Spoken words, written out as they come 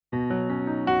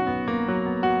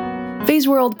Phase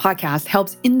World Podcast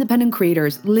helps independent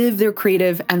creators live their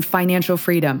creative and financial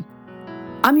freedom.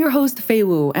 I'm your host, Fei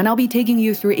Wu, and I'll be taking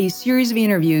you through a series of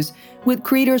interviews with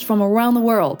creators from around the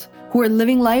world who are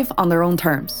living life on their own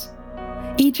terms.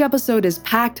 Each episode is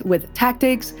packed with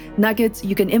tactics, nuggets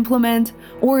you can implement,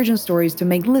 origin stories to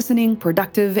make listening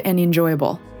productive and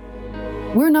enjoyable.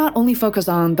 We're not only focused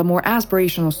on the more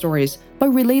aspirational stories,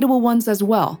 but relatable ones as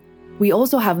well. We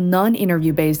also have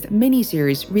non-interview-based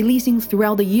mini-series releasing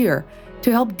throughout the year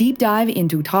to help deep dive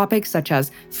into topics such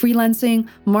as freelancing,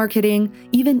 marketing,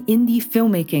 even indie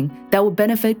filmmaking that will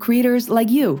benefit creators like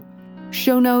you.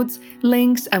 Show notes,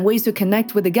 links, and ways to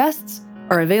connect with the guests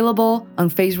are available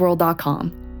on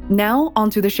phaseworld.com. Now,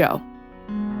 onto the show.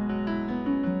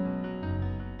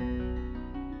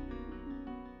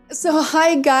 So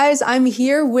hi guys, I'm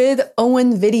here with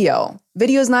Owen Video.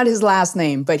 Video is not his last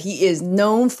name, but he is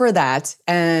known for that.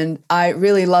 And I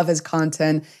really love his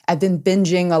content. I've been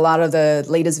binging a lot of the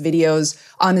latest videos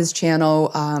on his channel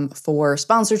for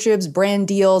sponsorships, brand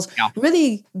deals,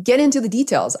 really get into the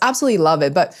details. Absolutely love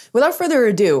it. But without further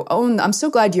ado, Owen, I'm so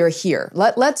glad you're here.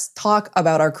 Let's talk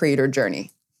about our creator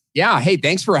journey. Yeah. Hey,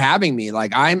 thanks for having me.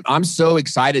 I'm so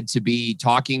excited to be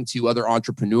talking to other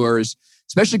entrepreneurs,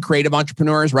 especially creative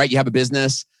entrepreneurs, right? You have a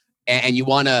business and you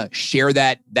want to share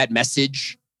that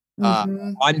message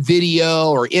on video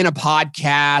or in a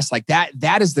podcast like that.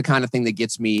 That is the kind of thing that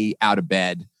gets me out of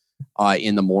bed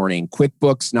in the morning.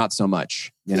 QuickBooks, not so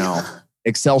much.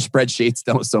 Excel spreadsheets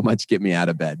don't so much get me out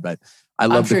of bed, but I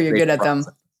love. I'm sure you're good at them.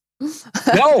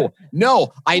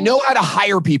 No. I know how to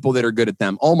hire people that are good at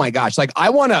them. Oh my gosh. I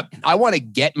want to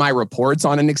get my reports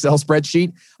on an Excel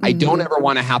spreadsheet. I don't ever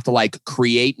want to have to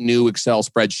create new Excel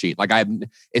spreadsheet.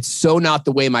 It's so not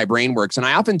the way my brain works. And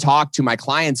I often talk to my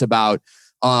clients about,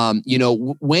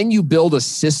 when you build a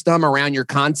system around your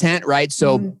content, right?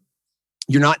 So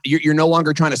you're no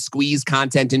longer trying to squeeze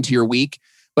content into your week,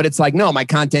 but it's no, my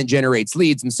content generates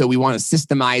leads. And so we want to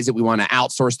systemize it. We want to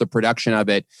outsource the production of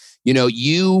it.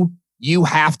 You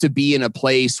have to be in a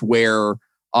place where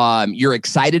you're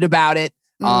excited about it,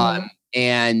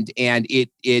 and it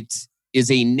is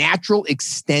a natural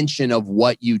extension of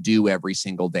what you do every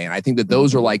single day. And I think that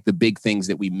those are the big things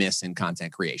that we miss in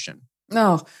content creation.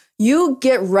 No, you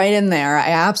get right in there. I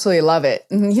absolutely love it.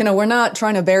 We're not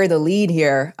trying to bury the lead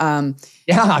here.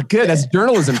 Yeah, good. That's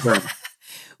journalism term.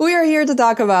 We are here to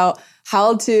talk about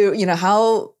how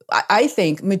how I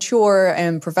think mature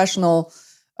and professional,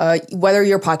 whether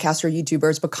you're podcaster or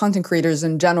YouTubers, but content creators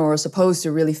in general are supposed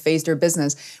to really face their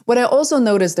business. What I also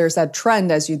noticed, there's that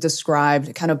trend, as you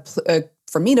described, kind of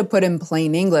for me to put in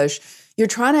plain English, you're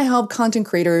trying to help content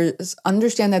creators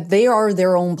understand that they are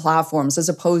their own platforms as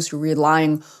opposed to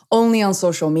relying only on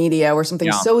social media or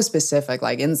something so specific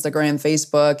like Instagram,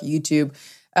 Facebook, YouTube.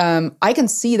 I can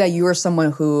see that you are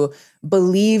someone who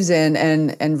believes in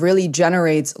and really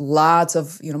generates lots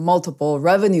of multiple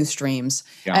revenue streams.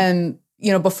 And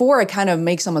before I kind of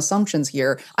make some assumptions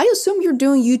here, I assume you're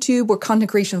doing YouTube or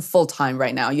content creation full time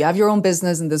right now. You have your own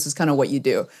business and this is kind of what you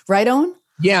do, right, Owen?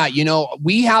 Yeah,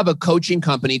 we have a coaching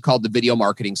company called the Video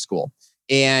Marketing School.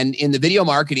 And in the Video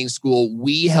Marketing School,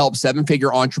 we help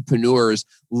seven-figure entrepreneurs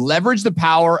leverage the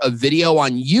power of video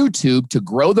on YouTube to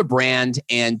grow the brand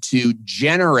and to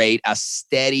generate a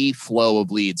steady flow of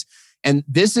leads. And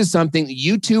this is something,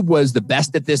 YouTube was the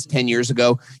best at this 10 years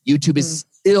ago. YouTube is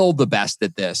still the best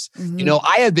at this.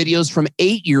 I have videos from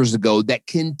 8 years ago that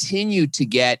continue to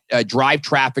get drive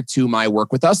traffic to my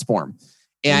Work With Us form.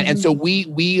 And so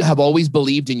we have always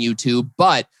believed in YouTube,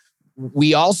 but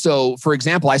we also, for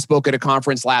example, I spoke at a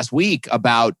conference last week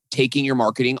about taking your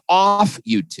marketing off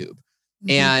YouTube.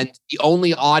 And the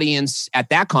only audience at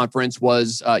that conference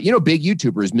was, big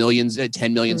YouTubers, millions,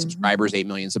 10 million subscribers, 8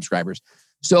 million subscribers.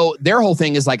 So their whole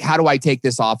thing is how do I take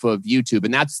this off of YouTube?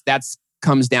 And that's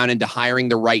comes down into hiring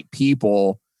the right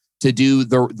people to do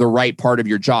the right part of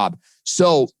your job.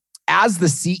 So as the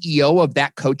CEO of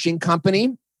that coaching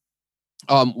company,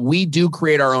 we do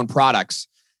create our own products.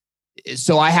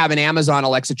 So I have an Amazon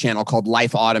Alexa channel called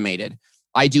Life Automated.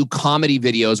 I do comedy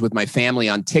videos with my family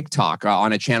on TikTok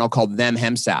on a channel called Them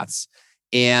Hemsats.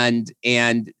 And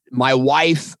my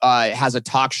wife has a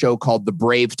talk show called The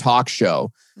Brave Talk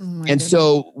Show.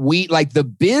 So we the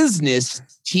business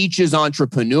teaches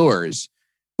entrepreneurs,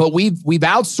 but we've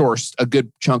outsourced a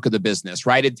good chunk of the business,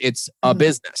 right? It's a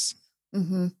business.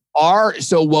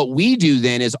 So what we do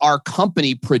then is our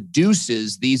company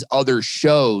produces these other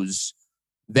shows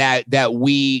that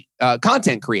we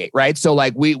content create, right? So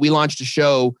we launched a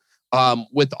show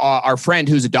with our friend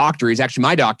who's a doctor. He's actually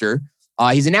my doctor.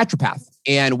 He's a naturopath.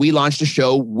 And we launched a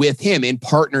show with him in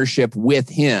partnership with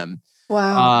him.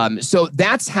 Wow. So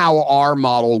that's how our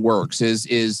model works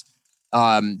is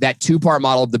that two-part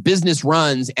model. The business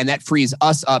runs and that frees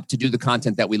us up to do the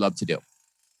content that we love to do.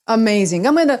 Amazing.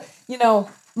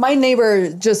 My neighbor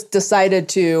just decided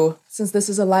to, since this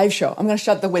is a live show, I'm going to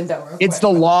shut the window. It's the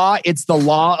law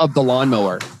of the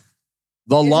lawnmower.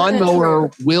 The lawnmower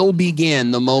will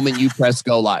begin the moment you press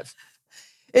go live.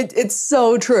 It's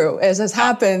so true. It has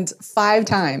happened 5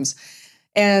 times.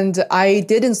 And I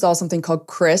did install something called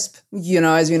Crisp,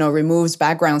 as you know, removes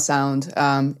background sound.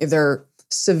 If there are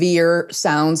severe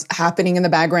sounds happening in the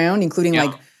background, including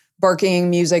like barking,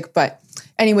 music. But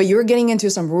anyway, you're getting into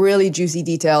some really juicy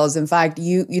details. In fact,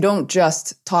 you don't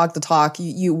just talk the talk,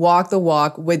 you walk the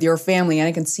walk with your family. And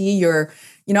I can see your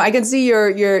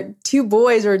 2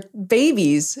 boys or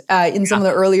babies in some of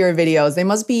the earlier videos. They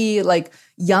must be like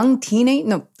young teenage.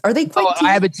 No, are they quite?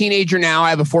 I have a teenager now. I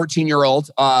have a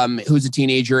 14-year-old who's a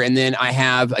teenager, and then I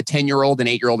have a 10-year-old, an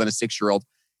 8-year-old, and a 6-year-old.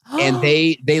 And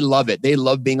they love it. They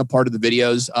love being a part of the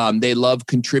videos. They love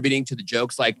contributing to the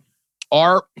jokes. Like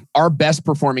our best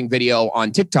performing video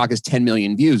on TikTok is 10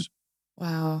 million views.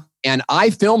 Wow. And I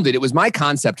filmed it. It was my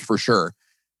concept for sure.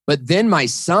 But then my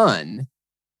son,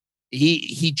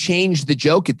 he changed the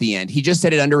joke at the end. He just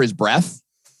said it under his breath,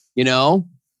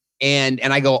 and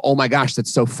I go, oh my gosh,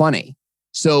 that's so funny.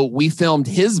 So we filmed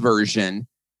his version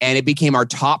and it became our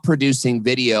top producing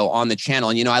video on the channel.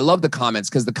 And, I love the comments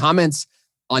because the comments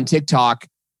on TikTok,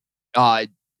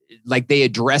 like they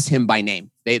address him by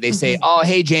name. They say, oh,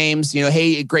 hey, James,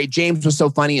 hey, great. James was so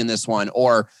funny in this one.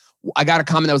 Or I got a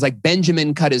comment that was like,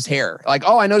 Benjamin cut his hair. Like,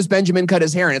 oh, I noticed Benjamin cut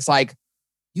his hair. And it's like,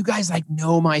 you guys like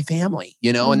know my family,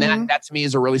 and that to me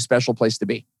is a really special place to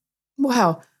be.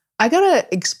 Wow. I got to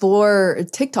explore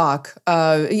TikTok.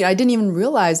 I didn't even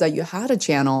realize that you had a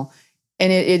channel,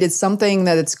 and it is something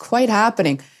that it's quite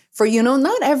happening. For,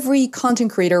 not every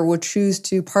content creator would choose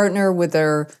to partner with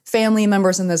their family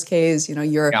members in this case,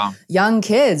 your young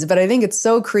kids. But I think it's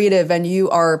so creative and you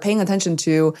are paying attention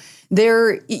to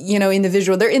their,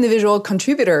 individual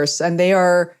contributors, and they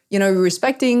are,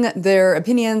 respecting their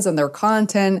opinions and their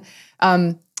content.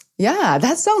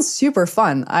 That sounds super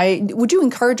fun. Would you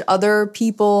encourage other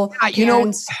people?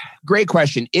 Great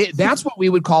question. That's what we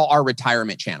would call our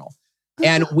retirement channel.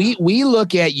 And we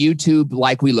look at YouTube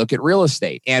like we look at real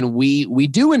estate, and we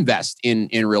do invest in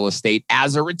real estate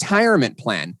as a retirement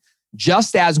plan,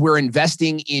 just as we're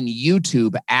investing in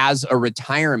YouTube as a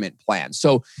retirement plan.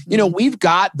 So, we've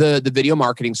got the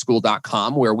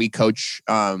videomarketingschool.com where we coach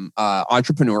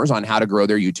entrepreneurs on how to grow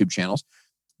their YouTube channels.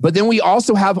 But then we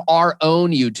also have our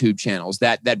own YouTube channels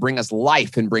that bring us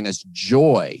life and bring us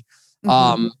joy.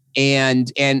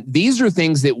 And these are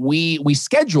things that we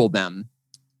schedule them.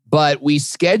 But we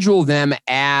schedule them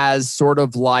as sort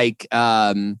of like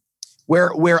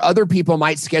where other people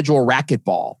might schedule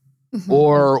racquetball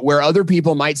or where other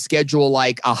people might schedule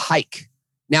like a hike.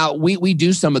 Now, we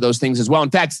do some of those things as well.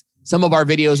 In fact, some of our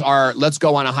videos are, let's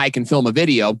go on a hike and film a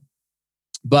video.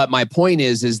 But my point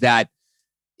is that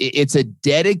it's a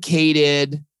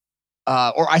dedicated,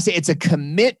 or I say it's a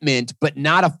commitment, but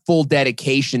not a full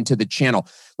dedication to the channel.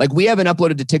 Like we haven't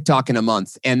uploaded to TikTok in a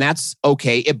month, and that's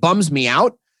okay. It bums me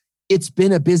out. It's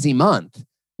been a busy month.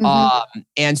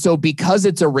 And so because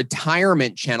it's a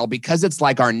retirement channel, because it's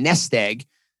like our nest egg,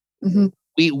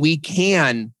 we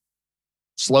can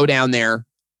slow down there,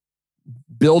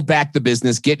 build back the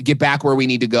business, get back where we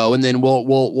need to go, and then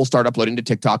we'll start uploading to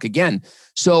TikTok again.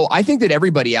 So I think that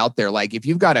everybody out there, like if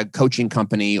you've got a coaching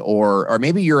company or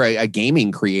maybe you're a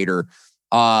gaming creator,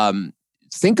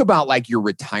 think about like your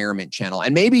retirement channel.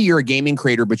 And maybe you're a gaming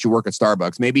creator, but you work at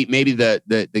Starbucks. Maybe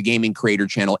the gaming creator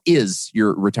channel is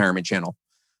your retirement channel.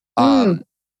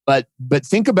 But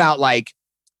think about like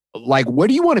what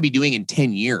do you want to be doing in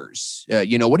 10 years?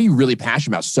 What are you really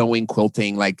passionate about? Sewing,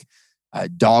 quilting, like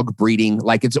dog breeding.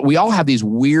 Like we all have these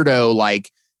weirdo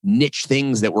like niche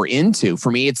things that we're into.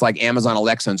 For me, it's like Amazon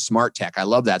Alexa and smart tech. I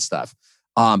love that stuff.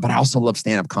 But I also love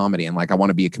stand-up comedy, and like I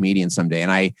want to be a comedian someday.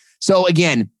 And so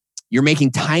again, you're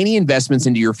making tiny investments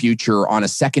into your future on a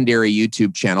secondary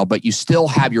YouTube channel, but you still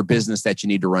have your business that you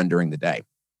need to run during the day.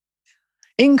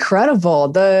 Incredible.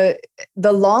 The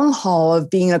long haul of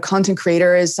being a content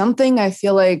creator is something I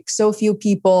feel like so few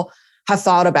people have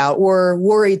thought about or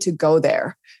worried to go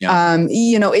there. Yeah.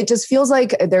 It just feels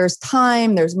like there's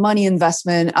time, there's money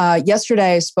investment.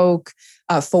 Yesterday I spoke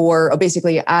for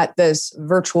basically at this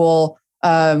virtual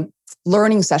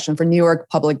learning session for New York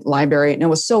Public Library. And it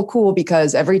was so cool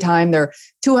because every time there are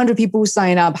 200 people who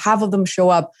sign up, half of them show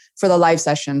up for the live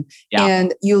session. Yeah.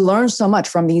 And you learn so much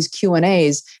from these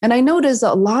Q&As. And I noticed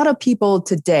a lot of people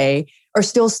today are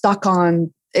still stuck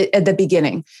on at the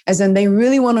beginning, as in they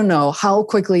really want to know how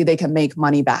quickly they can make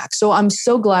money back. So I'm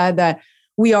so glad that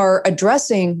we are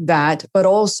addressing that, but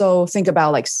also think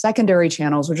about like secondary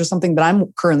channels, which is something that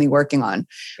I'm currently working on.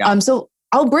 Yeah. So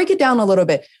I'll break it down a little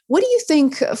bit. What do you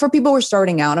think for people who are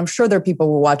starting out? I'm sure there are people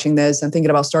who are watching this and thinking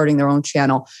about starting their own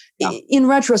channel. Yeah. In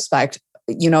retrospect,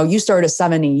 you started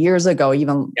 70 years ago,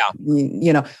 even,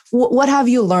 what have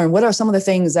you learned? What are some of the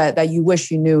things that you wish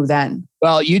you knew then?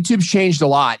 Well, YouTube's changed a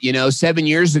lot. 7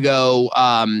 years ago,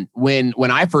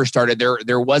 when I first started,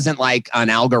 there wasn't like an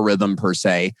algorithm per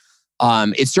se.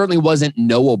 It certainly wasn't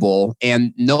knowable,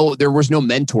 and there was no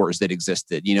mentors that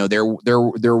existed.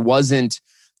 There wasn't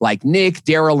like Nick,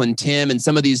 Daryl, and Tim, and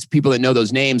some of these people that know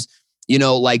those names.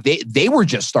 Like they were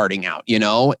just starting out.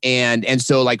 And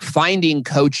so like finding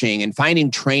coaching and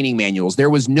finding training manuals. There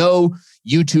was no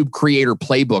YouTube creator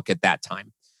playbook at that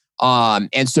time,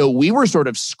 and so we were sort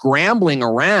of scrambling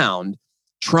around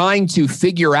trying to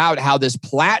figure out how this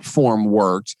platform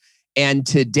worked. And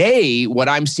today, what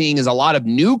I'm seeing is a lot of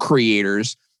new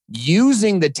creators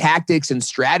using the tactics and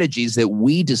strategies that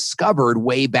we discovered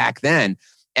way back then.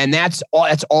 And that's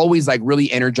always like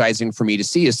really energizing for me to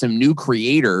see, is some new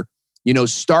creator,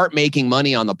 start making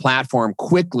money on the platform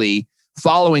quickly,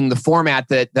 following the format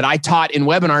that I taught in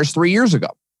webinars 3 years ago.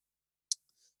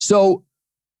 So,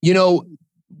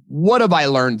 what have I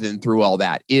learned then through all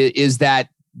that is that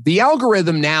the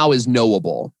algorithm now is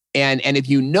knowable. And if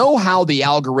you know how the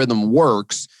algorithm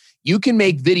works, you can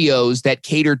make videos that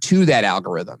cater to that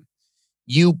algorithm.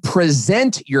 You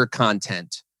present your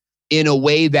content in a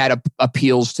way that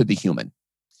appeals to the human,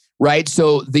 right?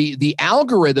 So the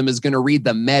algorithm is going to read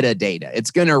the metadata.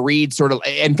 It's going to read sort of,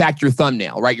 in fact, your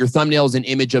thumbnail, right? Your thumbnail is an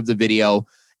image of the video,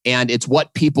 and it's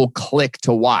what people click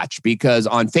to watch, because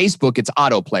on Facebook, it's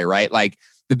autoplay, right? Like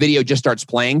the video just starts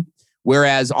playing.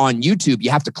 Whereas on YouTube, you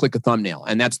have to click a thumbnail,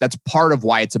 and that's part of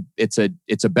why it's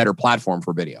a better platform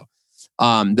for video.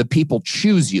 The people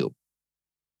choose you,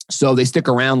 so they stick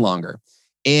around longer,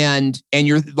 and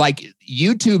you're like,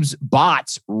 YouTube's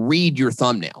bots read your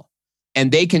thumbnail,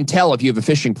 and they can tell if you have a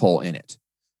fishing pole in it.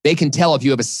 They can tell if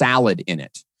you have a salad in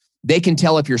it. They can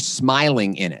tell if you're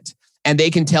smiling in it, and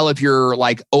they can tell if you're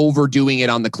like overdoing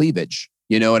it on the cleavage.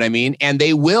 You know what I mean? And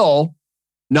they will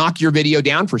knock your video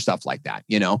down for stuff like that.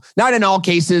 Not in all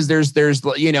cases. There's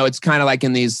it's kind of like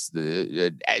in these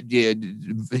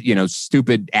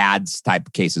stupid ads type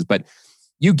of cases, but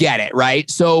you get it, right?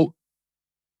 So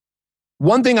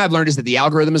one thing I've learned is that the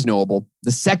algorithm is knowable.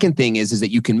 The second thing is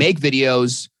that you can make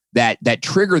videos that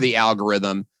trigger the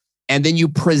algorithm, and then you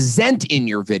present in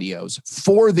your videos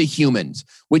for the humans,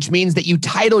 which means that you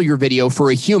title your video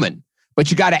for a human, but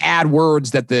you got to add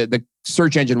words that the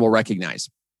search engine will recognize.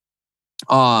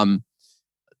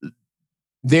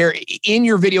 There in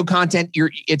your video content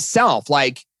itself,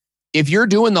 like if you're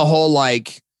doing the whole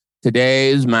like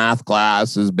today's math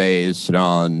class is based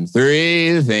on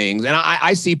 3 things, and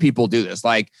I see people do this,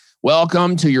 like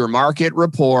welcome to your market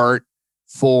report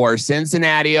for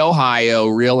Cincinnati, Ohio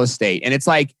real estate, and it's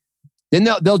like then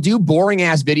they'll do boring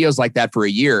ass videos like that for a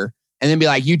year, and then be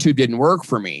like, YouTube didn't work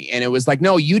for me, and it was like,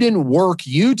 no, you didn't work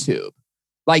YouTube.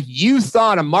 Like you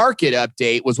thought a market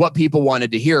update was what people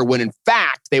wanted to hear, when in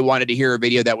fact they wanted to hear a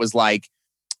video that was like,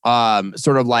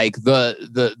 sort of like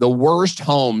the worst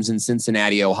homes in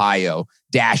Cincinnati, Ohio.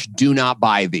 - do not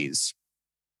buy these.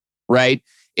 Right?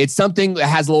 It's something that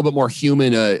has a little bit more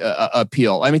human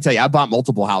appeal. Let me tell you, I bought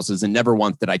multiple houses and never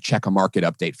once did I check a market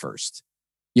update first.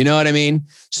 You know what I mean?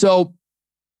 So,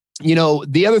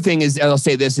 the other thing is, I'll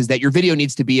say this, is that your video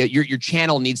needs to be your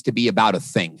channel needs to be about a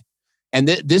thing. And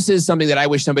this is something that I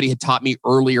wish somebody had taught me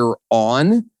earlier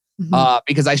on,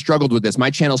 because I struggled with this. My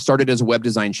channel started as a web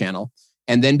design channel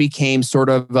and then became sort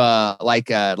of like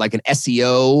an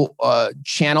SEO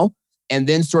channel, and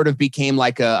then sort of became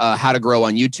like a how to grow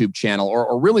on YouTube channel,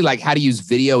 or really like how to use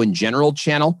video in general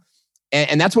channel.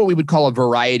 And that's what we would call a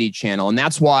variety channel. And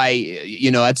that's why,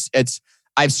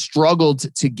 I've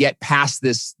struggled to get past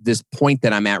this point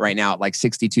that I'm at right now at like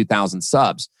 62,000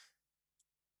 subs.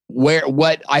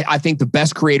 What I think the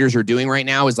best creators are doing right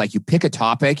now is like you pick a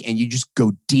topic and you just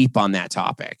go deep on that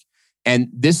topic. And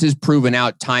this is proven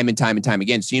out time and time and time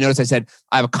again. So you notice I said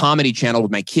I have a comedy channel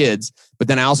with my kids, but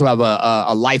then I also have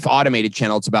a life automated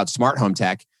channel. It's about smart home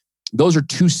tech. Those are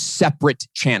 2 separate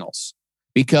channels,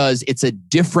 because it's a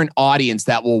different audience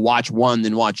that will watch one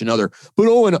than watch another. But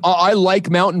Owen, I like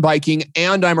mountain biking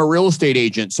and I'm a real estate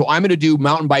agent, so I'm going to do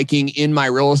mountain biking in my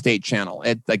real estate channel.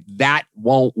 Like that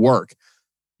won't work.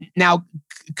 Now,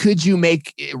 could you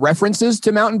make references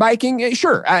to mountain biking?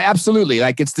 Sure, absolutely.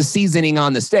 Like it's the seasoning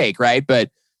on the steak, right?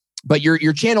 But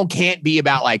your channel can't be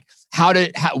about like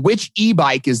which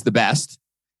e-bike is the best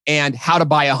and how to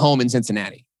buy a home in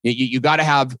Cincinnati. You got to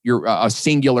have a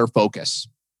singular focus.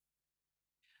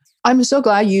 I'm so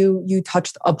glad you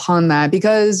touched upon that,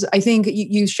 because I think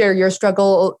you share your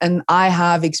struggle, and I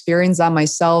have experienced that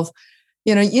myself,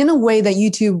 in a way that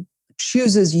YouTube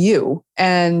chooses you.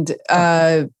 And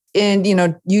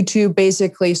YouTube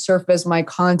basically surfaced my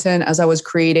content as I was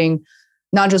creating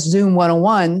not just Zoom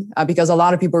 101, because a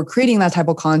lot of people were creating that type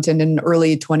of content in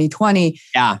early 2020.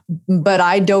 Yeah. But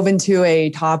I dove into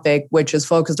a topic which is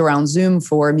focused around Zoom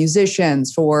for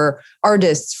musicians, for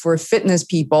artists, for fitness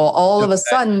people. All of a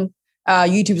sudden,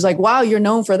 YouTube's like, wow, you're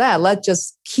known for that. Let's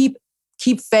just keep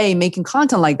Faye making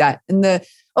content like that. And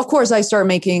of course, I started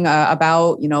making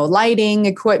about, lighting,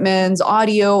 equipment,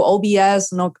 audio,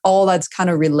 OBS, and all that's kind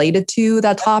of related to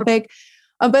that topic.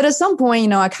 But at some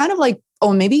point, I kind of like,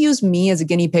 maybe use me as a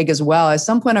guinea pig as well. At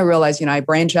some point, I realized, I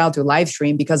branch out to live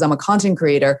stream because I'm a content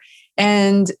creator.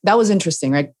 And that was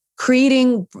interesting, right?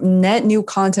 Creating net new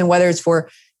content, whether it's for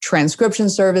transcription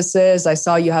services. I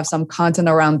saw you have some content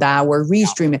around that, where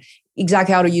Restream,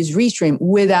 exactly how to use Restream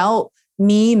without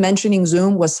me mentioning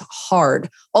Zoom was hard.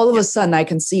 All of a sudden, I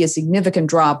can see a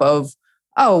significant drop of,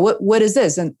 what is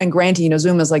this? And granted,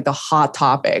 Zoom is like the hot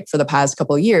topic for the past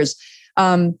couple of years.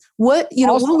 With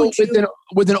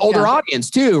an older audience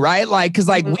too, right? Like, cause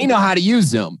we know how to use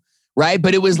Zoom, right?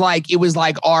 But it was like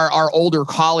our older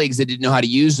colleagues that didn't know how to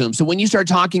use Zoom. So when you start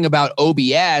talking about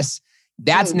OBS,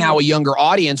 that's now a younger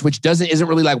audience, which isn't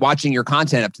really like watching your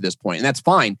content up to this point. And that's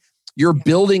fine. You're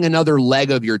building another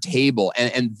leg of your table.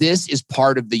 And this is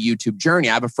part of the YouTube journey.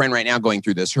 I have a friend right now going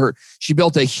through this. She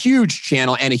built a huge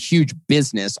channel and a huge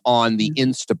business on the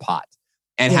Instapot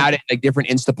and how to like different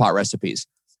Instapot recipes.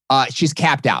 She's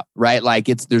capped out, right? Like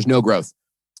there's no growth.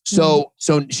 So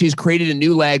she's created a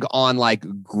new leg on like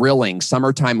grilling,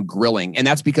 summertime grilling. And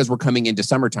that's because we're coming into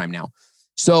summertime now.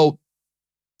 So,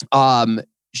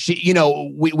 she,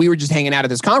 we were just hanging out at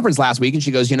this conference last week, and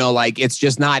she goes,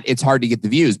 it's hard to get the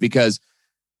views because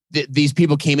these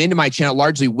people came into my channel,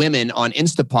 largely women on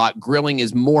Instapot. Grilling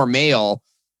is more male.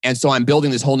 And so I'm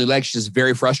building this whole new leg. It's just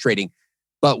very frustrating,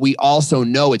 but we also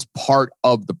know it's part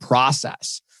of the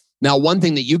process. Now, one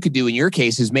thing that you could do in your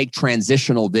case is make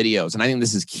transitional videos. And I think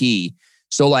this is key.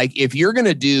 So like if you're going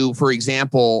to do, for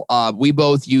example, we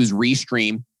both use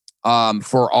Restream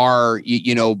for our,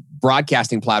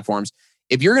 broadcasting platforms.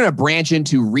 If you're going to branch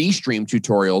into Restream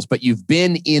tutorials, but you've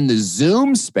been in the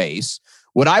Zoom space,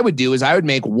 what I would do is I would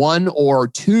make 1 or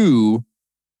 2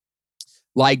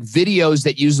 like videos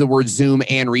that use the word Zoom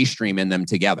and Restream in them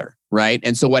together, right?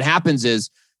 And so what happens is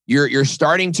you're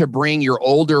starting to bring your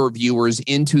older viewers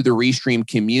into the Restream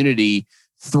community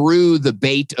through the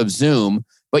bait of Zoom,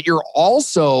 but you're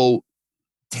also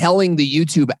telling the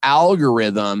YouTube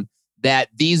algorithm that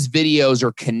these videos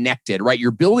are connected, right?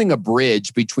 You're building a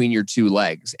bridge between your two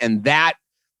legs. And that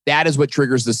is what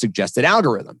triggers the suggested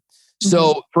algorithm.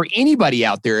 So for anybody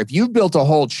out there, if you've built a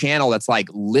whole channel that's like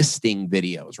listing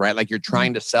videos, right? Like you're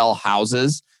trying to sell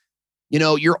houses,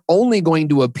 you're only going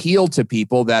to appeal to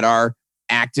people that are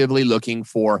actively looking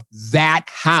for that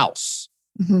house,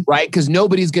 right? Because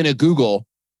nobody's going to Google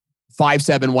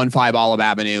 5715 Olive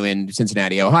Avenue in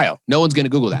Cincinnati, Ohio. No one's going to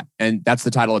Google that. And that's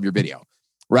the title of your video,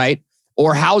 right?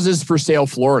 Or houses for sale,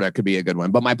 Florida could be a good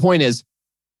one. But my point is,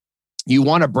 you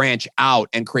want to branch out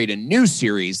and create a new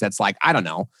series that's like, I don't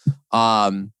know,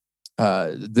 all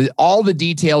the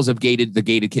details of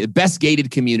best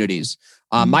gated communities.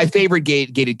 My favorite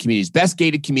gated communities, best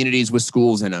gated communities with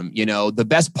schools in them, the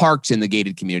best parks in the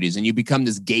gated communities. And you become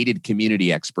this gated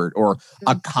community expert or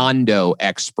a condo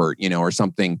expert, or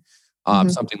something,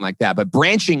 something like that. But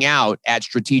branching out at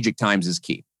strategic times is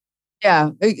key.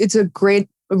 Yeah, it's a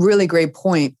really great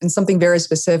point, and something very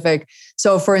specific.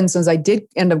 So for instance, I did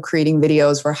end up creating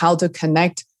videos for how to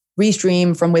connect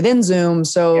Restream from within Zoom.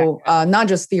 So not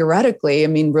just theoretically,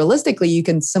 realistically, you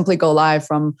can simply go live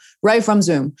right from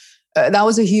Zoom. That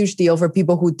was a huge deal for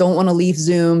people who don't want to leave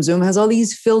Zoom. Zoom has all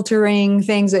these filtering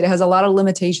things. It has a lot of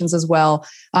limitations as well.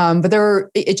 But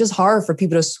it's just hard for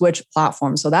people to switch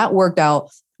platforms. So that worked out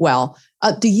well.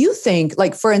 Do you think,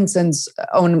 like, for instance,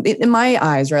 in my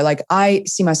eyes, right, like I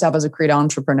see myself as a creative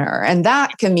entrepreneur, and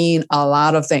that can mean a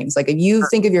lot of things. Like if you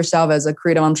think of yourself as a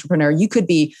creative entrepreneur, you could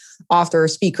be author,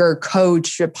 speaker,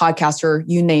 coach, podcaster,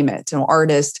 you name it,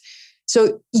 artist.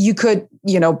 So you could,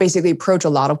 basically approach a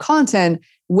lot of content,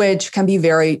 which can be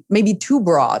maybe too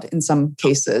broad in some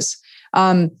cases.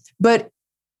 But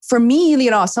for me,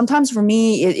 sometimes for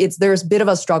me, there's a bit of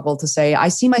a struggle to say, I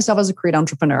see myself as a creative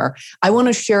entrepreneur. I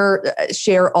want to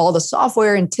share all the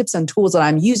software and tips and tools that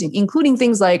I'm using, including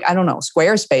things like, I don't know,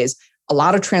 Squarespace. a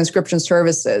lot of transcription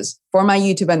services for my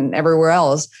YouTube and everywhere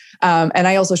else. And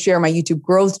I also share my YouTube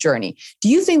growth journey. Do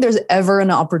you think there's ever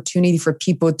an opportunity for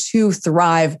people to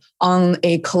thrive on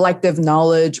a collective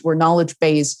knowledge or knowledge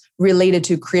base related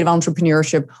to creative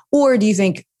entrepreneurship? Or do you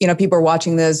think, people are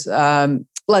watching this,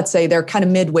 let's say they're kind of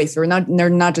midway through, they're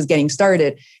not just getting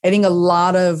started. I think a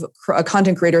lot of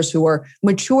content creators who are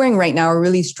maturing right now are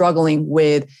really struggling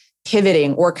with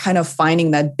pivoting or kind of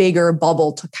finding that bigger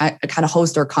bubble to kind of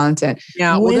host their content.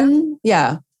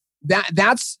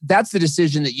 That's the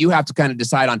decision that you have to kind of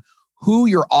decide on who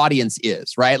your audience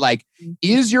is, right? Like,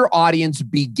 is your audience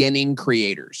beginning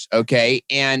creators? Okay.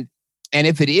 And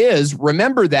if it is,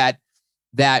 remember that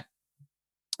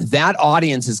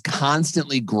audience is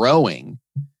constantly growing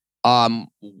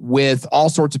with all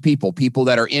sorts of people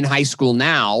that are in high school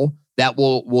now that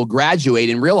will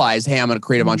graduate and realize, hey, I'm a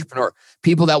creative entrepreneur.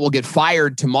 People that will get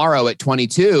fired tomorrow at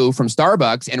 22 from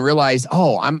Starbucks and realize,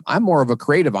 oh, I'm more of a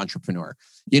creative entrepreneur.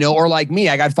 Or like me,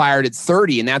 I got fired at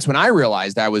 30, and that's when I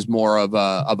realized I was more of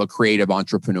a creative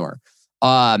entrepreneur.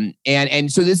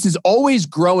 And so this is always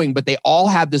growing, but they all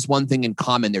have this one thing in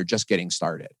common: they're just getting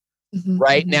started.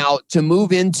 Right now, to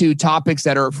move into topics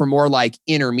that are for more like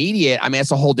intermediate, I mean,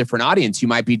 that's a whole different audience. You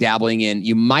might be dabbling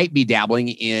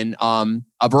in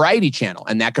a variety channel,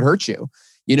 and that could hurt you.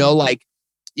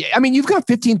 You've got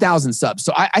 15,000 subs.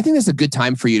 So I think that's a good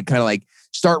time for you to kind of like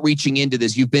start reaching into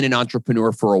this. You've been an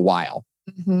entrepreneur for a while.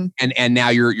 And now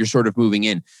you're sort of moving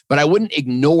in, but I wouldn't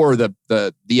ignore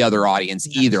the other audience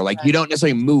either. Like, you don't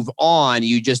necessarily move on,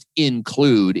 you just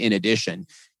include in addition.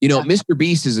 Mr.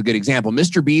 Beast is a good example.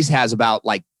 Mr. Beast has about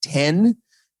like 10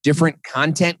 different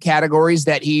content categories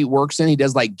that he works in. He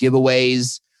does like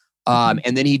giveaways,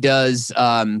 and then he does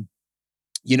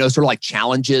sort of like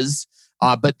challenges.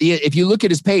 But if you look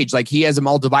at his page, like, he has them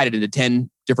all divided into 10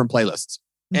 different playlists,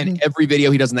 and every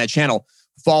video he does on that channel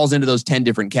falls into those 10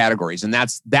 different categories. And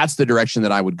that's the direction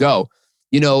that I would go.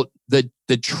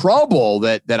 The trouble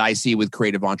that I see with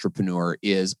creative entrepreneur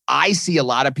is I see a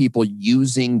lot of people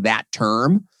using that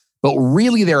term, but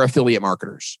really they're affiliate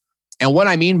marketers. And what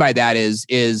I mean by that is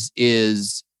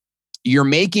you're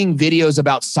making videos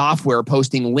about software,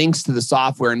 posting links to the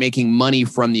software and making money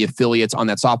from the affiliates on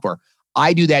that software.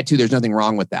 I do that too. There's nothing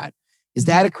wrong with that. Is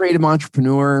that a creative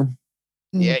entrepreneur?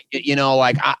 Yeah,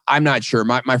 I'm not sure.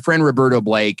 My friend Roberto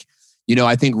Blake,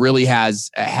 I think really has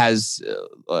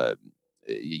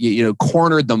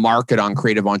cornered the market on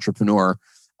creative entrepreneur.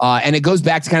 And it goes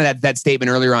back to kind of that statement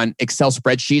earlier on Excel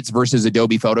spreadsheets versus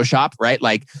Adobe Photoshop, right?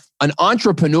 Like, an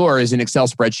entrepreneur is an Excel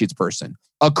spreadsheets person.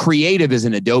 A creative is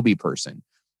an Adobe person.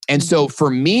 And so for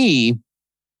me,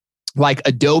 like,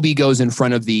 Adobe goes in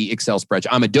front of the Excel spreadsheet.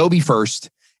 I'm Adobe first,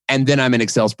 and then I'm an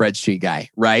Excel spreadsheet guy,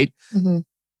 right?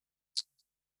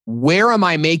 Where am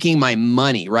I making my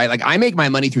money, right? Like, I make my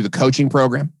money through the coaching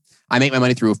program. I make my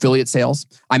money through affiliate sales.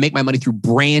 I make my money through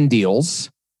brand deals.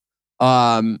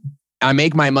 I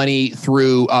make my money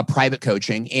through private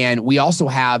coaching. And we also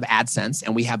have AdSense,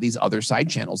 and we have these other side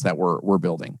channels that we're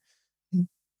building.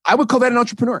 I would call that an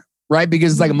entrepreneur, right?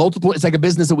 Because it's like a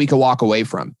business that we could walk away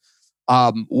from.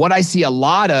 What I see a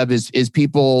lot of is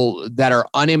people that are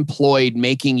unemployed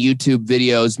making YouTube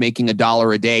videos, making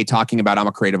 $1 a day, talking about, I'm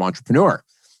a creative entrepreneur.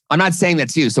 I'm not saying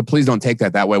that's you, so please don't take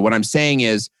that way. What I'm saying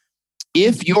is,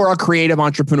 if you're a creative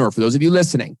entrepreneur, for those of you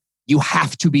listening, you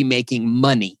have to be making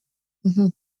money.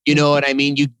 You know what I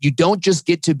mean? You don't just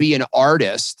get to be an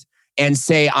artist and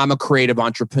say, I'm a creative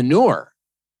entrepreneur,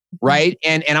 right?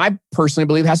 And I personally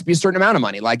believe it has to be a certain amount of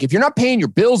money. Like, if you're not paying your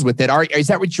bills with it, is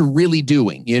that what you're really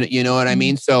doing? You know what I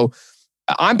mean? So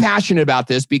I'm passionate about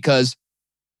this because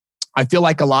I feel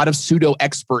like a lot of pseudo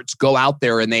experts go out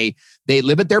there and they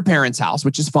live at their parents' house,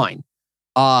 which is fine.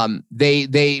 But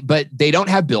they don't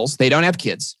have bills. They don't have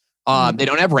kids. They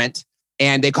don't have rent,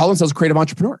 and they call themselves creative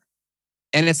entrepreneur.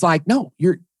 And it's like, no,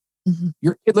 you're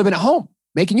kid living at home,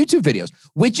 making YouTube videos,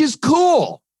 which is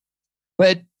cool.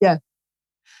 But yeah,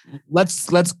 let's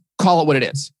call it what it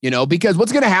is, because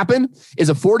what's going to happen is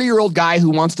a 40-year-old guy who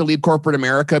wants to leave corporate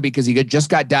America because he just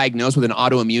got diagnosed with an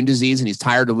autoimmune disease and he's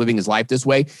tired of living his life this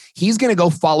way. He's going to go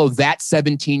follow that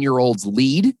 17-year-old's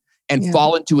lead and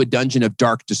fall into a dungeon of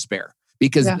dark despair,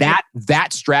 because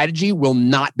that strategy will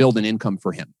not build an income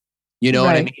for him. You know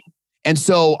what I mean? And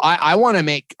so I want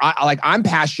to I'm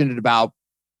passionate about,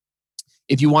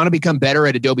 if you want to become better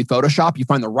at Adobe Photoshop, you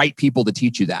find the right people to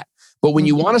teach you that. But when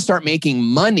you want to start making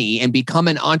money and become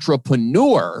an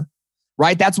entrepreneur,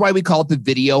 right? That's why we call it the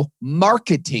Video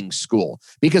Marketing School,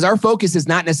 because our focus is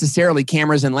not necessarily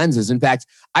cameras and lenses. In fact,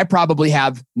 I probably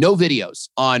have no videos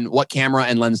on what camera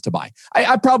and lens to buy.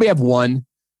 I probably have one,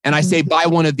 and I say, buy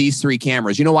one of these 3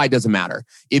 cameras, you know why it doesn't matter?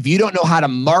 If you don't know how to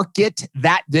market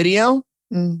that video,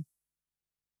 you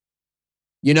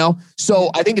know?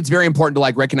 So I think it's very important to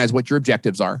like recognize what your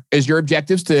objectives are. Is your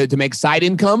objectives to make side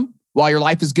income while your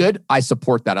life is good? I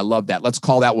support that. I love that. Let's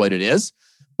call that what it is.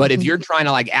 But if you're trying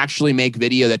to like actually make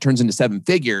video that turns into 7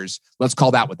 figures, let's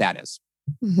call that what that is.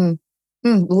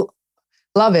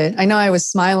 Love it. I know I was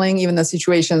smiling, even though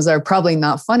situations are probably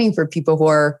not funny for people who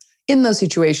are in those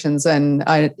situations and,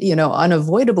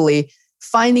 unavoidably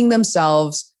finding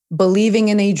themselves believing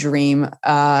in a dream,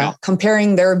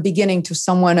 comparing their beginning to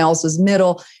someone else's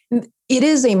middle. It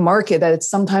is a market that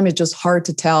sometimes it's just hard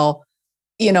to tell,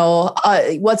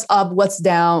 what's up, what's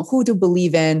down, who to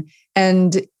believe in.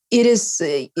 And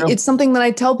it's something that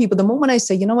I tell people the moment I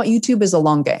say, you know what, YouTube is a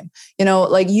long game.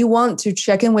 Like you want to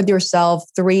check in with yourself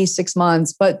 3-6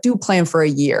 months, but do plan for a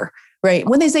year, right?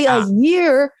 When they say a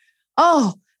year,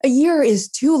 a year is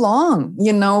too long.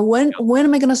 When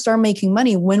am I going to start making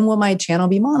money? When will my channel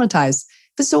be monetized?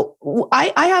 So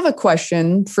I have a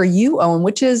question for you, Owen,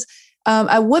 which is,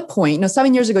 at what point,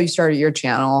 7 years ago, you started your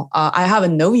channel. I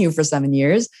haven't known you for 7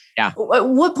 years. Yeah. At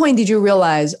what point did you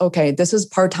realize, okay, this is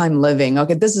part-time living.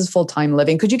 Okay, this is full-time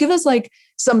living. Could you give us like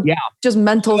some just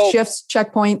mental shifts,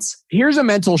 checkpoints? Here's a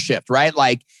mental shift, right?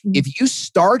 Like if you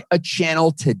start a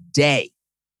channel today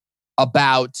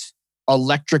about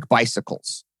electric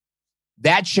bicycles,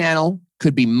 that channel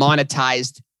could be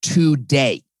monetized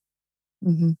today,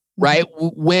 right?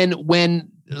 When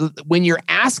you're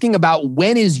asking about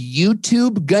when is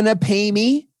YouTube gonna pay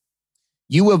me,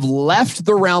 you have left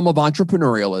the realm of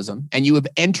entrepreneurialism and you have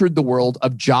entered the world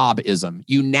of jobism.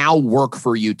 You now work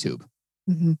for YouTube.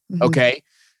 Okay?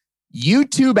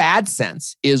 YouTube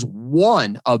AdSense is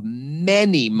one of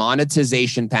many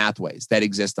monetization pathways that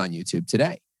exist on YouTube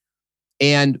today.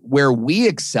 And where we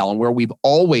excel and where we've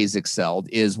always excelled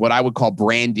is what I would call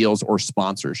brand deals or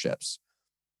sponsorships.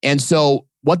 And so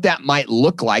what that might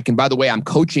look like, and by the way, I'm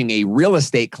coaching a real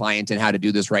estate client in how to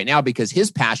do this right now because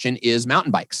his passion is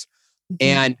mountain bikes.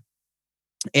 And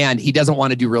he doesn't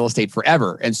want to do real estate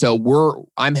forever. And so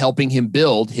I'm helping him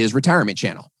build his retirement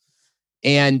channel.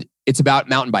 And it's about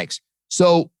mountain bikes.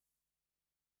 So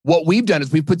what we've done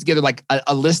is we've put together like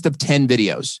a list of 10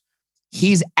 videos.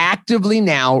 He's actively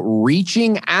now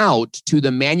reaching out to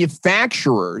the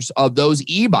manufacturers of those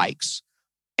e-bikes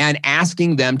and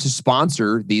asking them to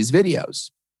sponsor these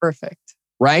videos. Perfect.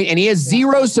 Right? And he has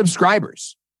 0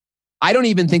 subscribers. I don't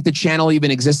even think the channel even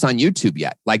exists on YouTube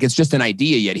yet. Like it's just an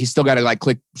idea yet. He's still got to like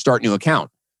click start new account.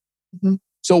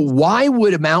 So why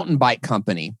would a mountain bike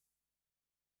company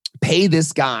pay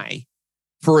this guy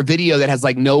for a video that has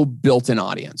like no built-in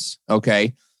audience?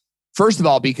 Okay. First of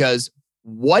all, because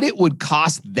what it would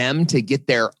cost them to get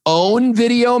their own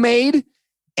video made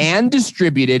and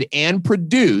distributed and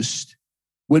produced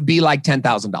would be like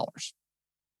 $10,000.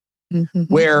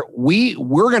 Where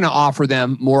we're going to offer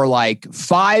them more like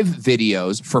 5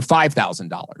 videos for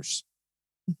 $5,000.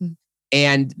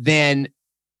 And then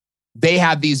they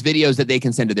have these videos that they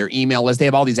can send to their email list. They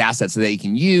have all these assets that they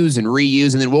can use and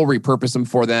reuse, and then we'll repurpose them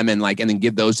for them and then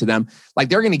give those to them. Like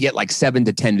they're going to get like 7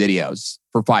 to 10 videos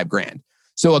for $5,000.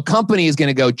 So a company is going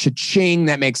to go cha-ching.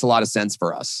 That makes a lot of sense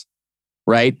for us,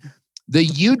 right? The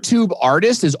YouTube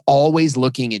artist is always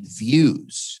looking at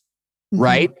views,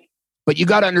 right? But you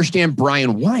got to understand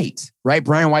Brian White, right?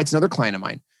 Brian White's another client of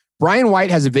mine. Brian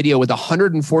White has a video with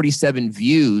 147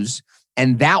 views,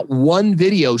 and that one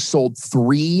video sold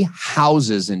 3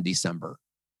 houses in December.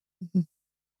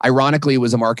 Ironically, it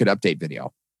was a market update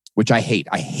video, which I hate.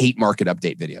 I hate market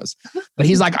update videos. But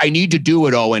he's like, I need to do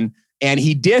it, Owen. And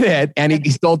he did it, and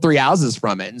he sold 3 houses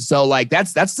from it. And so like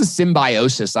that's the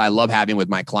symbiosis I love having with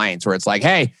my clients, where it's like,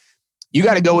 hey, you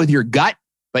got to go with your gut,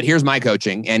 but here's my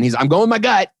coaching. And I'm going with my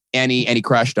gut. And he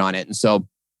crushed on it. And so,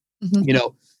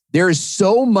 there is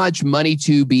so much money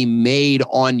to be made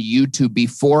on YouTube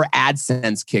before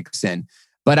AdSense kicks in.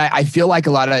 But I feel like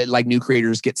a lot of like new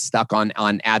creators get stuck on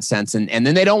AdSense and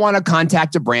then they don't want to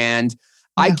contact a brand.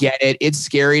 I get it. It's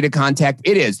scary to contact.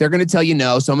 It is. They're going to tell you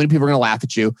no. So many people are going to laugh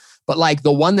at you. But like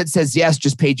the one that says yes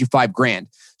just paid you $5,000.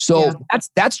 So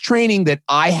that's training that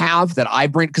I have, that I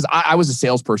bring, because I was a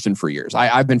salesperson for years.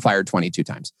 I've been fired 22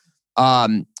 times.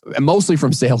 Mostly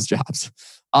from sales jobs.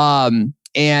 And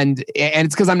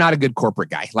it's because I'm not a good corporate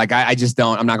guy. Like I just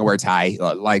don't, I'm not gonna wear a tie.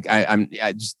 Like I'm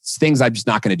just things I'm just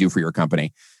not gonna do for your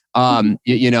company. Like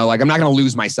I'm not gonna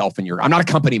lose myself I'm not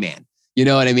a company man. You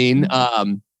know what I mean?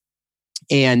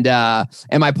 And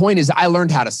my point is I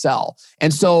learned how to sell.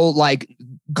 And so like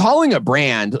calling a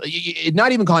brand,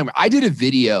 not even calling, I did a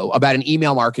video about an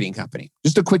email marketing company,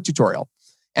 just a quick tutorial.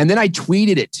 And then I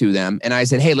tweeted it to them and I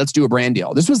said, hey, let's do a brand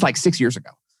deal. This was like 6 years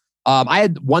ago. I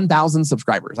had 1,000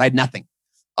 subscribers. I had nothing.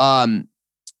 And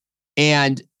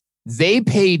they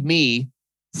paid me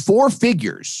 4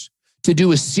 figures to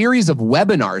do a series of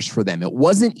webinars for them. It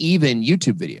wasn't even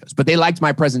YouTube videos, but they liked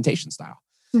my presentation style.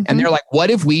 Mm-hmm. And they're like,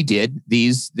 what if we did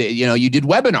these, you did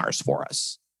webinars for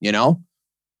us,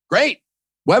 Great.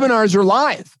 Webinars are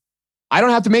live. I don't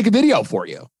have to make a video for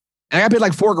you. And I got paid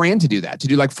like $4,000 to do that, to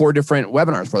do like 4 different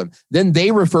webinars for them. Then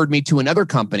they referred me to another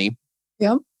company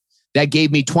that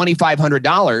gave me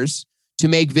 $2,500 to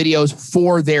make videos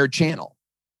for their channel,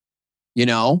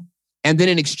 And then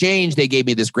in exchange, they gave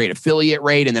me this great affiliate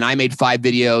rate. And then I made 5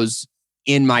 videos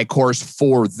in my course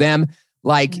for them.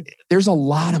 Like, there's a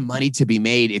lot of money to be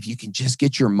made if you can just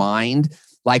get your mind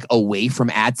like away from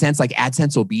AdSense. Like,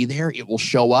 AdSense will be there. It will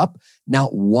show up. Now,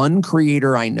 one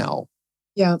creator I know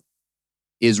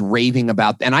is raving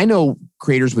about, and I know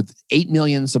creators with 8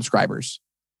 million subscribers,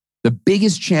 the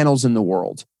biggest channels in the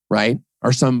world, right,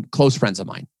 are some close friends of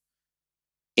mine.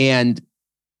 And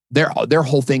their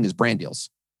whole thing is brand deals.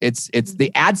 It's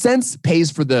the AdSense pays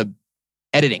for the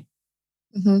editing.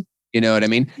 Mm-hmm. You know what I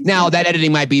mean? Now that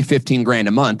editing might be $15,000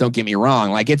 a month. Don't get me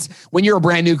wrong. Like, it's when you're a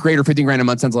brand new creator, $15,000 a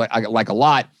month sounds like a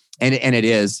lot, and it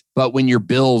is. But when your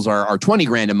bills are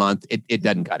 $20,000 a month, it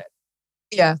doesn't cut it.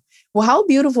 Yeah. Well, how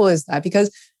beautiful is that?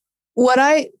 Because what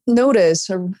I noticed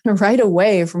right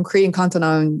away from creating content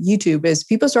on YouTube is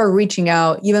people started reaching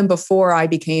out even before I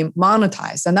became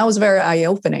monetized, and that was very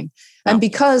eye-opening. And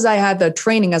because I had the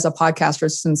training as a podcaster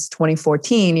since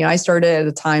 2014, I started at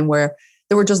a time where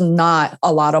there were just not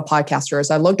a lot of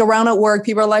podcasters. I looked around at work.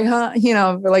 People are like,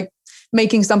 they're like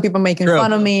some people making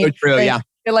fun of me. True,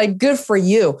 they're like, good for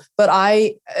you. But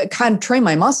I kind of trained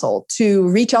my muscle to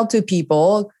reach out to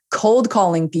people, cold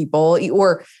calling people,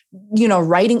 or,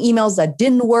 writing emails that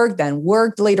didn't work, then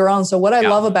worked later on. So what I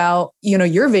love about,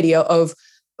 your video of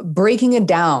breaking it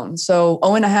down. So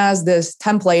Owen has this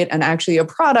template and actually a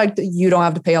product. You don't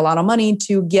have to pay a lot of money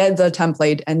to get the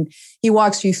template. And he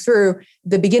walks you through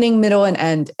the beginning, middle, and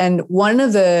end. And one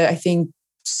of the, I think,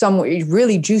 some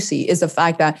really juicy is the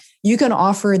fact that you can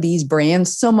offer these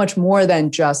brands so much more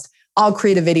than just, I'll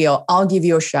create a video, I'll give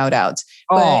you a shout out.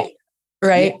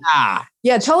 Right?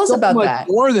 Yeah. Tell us about that.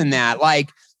 More than that. Like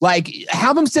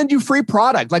have them send you free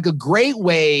product. Like, a great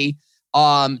way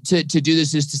to do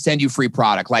this is to send you free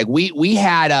product. Like, we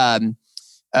had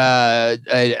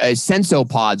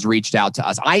SensoPods reached out to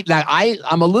us.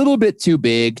 I'm a little bit too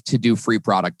big to do free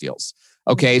product deals.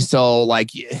 Okay, so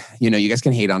like, you guys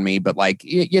can hate on me, but like,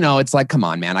 it's like, come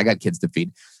on, man, I got kids to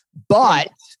feed. But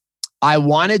I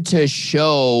wanted to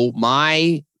show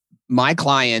my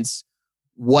clients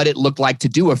what it looked like to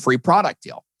do a free product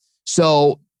deal.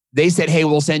 So they said, hey,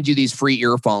 we'll send you these free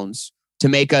earphones to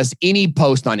make us any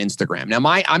post on Instagram. Now,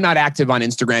 I'm not active on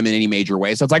Instagram in any major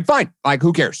way. So it's like, fine, like,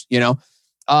 who cares?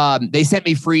 They sent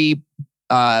me free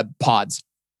earpods.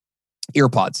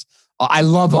 I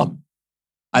love them.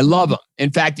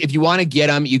 In fact, if you want to get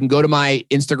them, you can go to my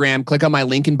Instagram, click on my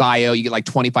link in bio. You get like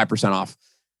 25% off.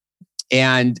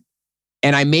 And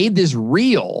I made this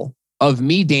reel of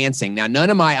me dancing. Now, none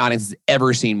of my audience has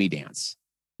ever seen me dance.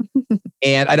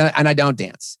 And I don't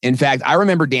dance. In fact, I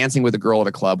remember dancing with a girl at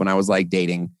a club when I was like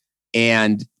dating,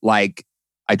 and like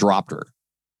I dropped her.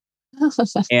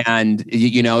 And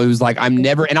it was like, and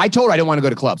I told her I didn't want to go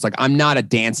to clubs. Like, I'm not a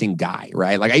dancing guy,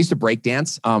 right? Like, I used to break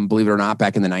dance, believe it or not,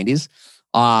 back in the 90s.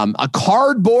 A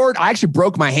cardboard, I actually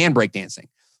broke my hand break dancing.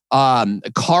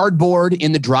 A cardboard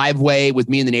in the driveway with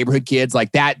me and the neighborhood kids,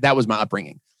 like that was my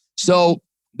upbringing. So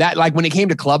that, like, when it came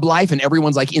to club life and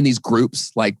everyone's like in these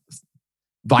groups, like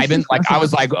vibing, like I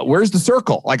was like, where's the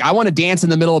circle? Like, I want to dance in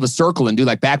the middle of a circle and do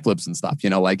like backflips and stuff,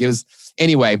 like it was,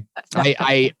 anyway,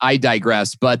 I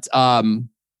digress. But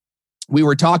we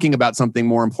were talking about something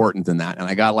more important than that. And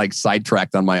I got like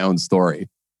sidetracked on my own story.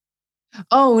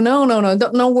 Oh, no.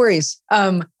 No worries.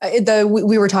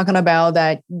 We were talking about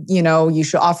that, you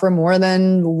should offer more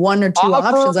than 1 or 2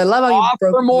 options. I love how you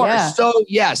broke more.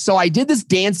 Yeah. So I did this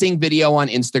dancing video on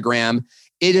Instagram.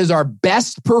 It is our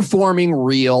best performing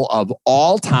reel of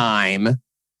all time.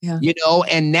 Yeah.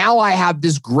 And now I have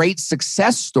this great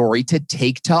success story to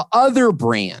take to other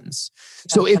brands.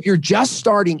 Yeah. So if you're just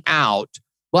starting out,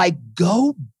 like,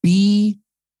 go be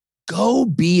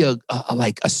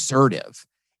like assertive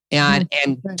and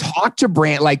talk to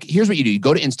brand. Like, here's what you do. You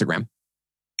go to Instagram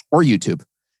or YouTube,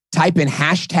 type in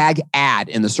 #ad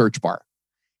in the search bar,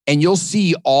 and you'll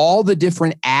see all the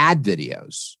different ad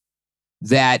videos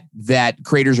that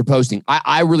creators are posting.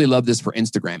 I really love this for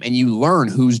Instagram, and you learn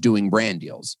who's doing brand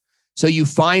deals. So you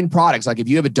find products. Like, if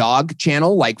you have a dog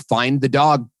channel, like, find the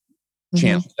dog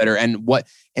channels that are,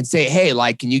 and say, hey,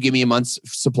 like, can you give me a month's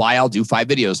supply? I'll do 5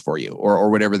 videos for you, or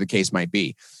whatever the case might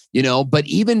be, but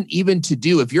even to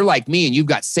do, if you're like me and you've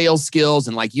got sales skills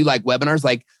and like you like webinars,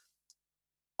 like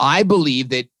I believe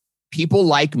that people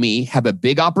like me have a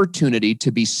big opportunity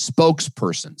to be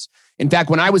spokespersons. In fact,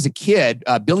 when I was a kid,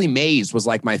 Billy Mays was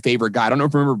like my favorite guy. I don't know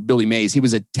if you remember Billy Mays. He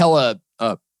was a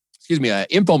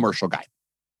infomercial guy.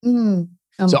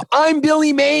 So I'm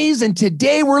Billy Mays, and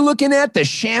today we're looking at the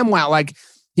ShamWow. Like,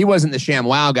 he wasn't the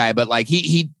ShamWow guy, but like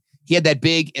he had that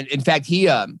big. In fact, he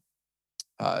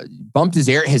bumped his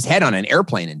head on an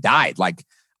airplane and died. Like,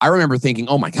 I remember thinking,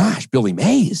 oh my gosh, Billy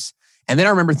Mays. And then I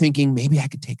remember thinking, maybe I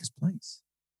could take his place.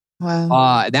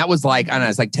 Wow. That was like, I don't know,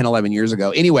 it's like 10, 11 years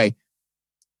ago. Anyway,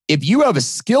 if you have a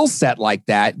skill set like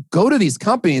that, go to these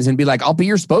companies and be like, I'll be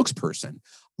your spokesperson.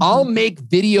 I'll make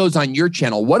videos on your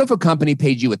channel. What if a company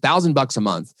paid you $1,000 a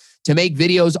month to make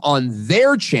videos on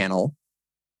their channel?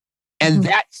 And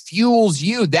that fuels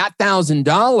you. That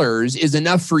 $1,000 is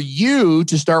enough for you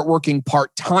to start working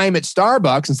part-time at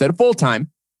Starbucks instead of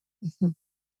full-time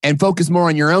and focus more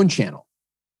on your own channel.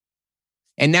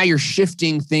 And now you're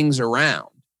shifting things around.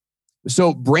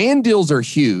 So brand deals are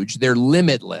huge. They're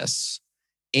limitless.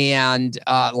 And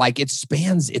like it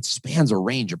spans a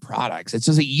range of products. It's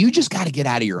just that you just got to get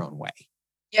out of your own way.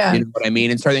 Yeah. You know what I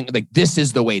mean? And start thinking like, this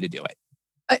is the way to do it.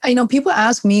 I know people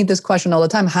ask me this question all the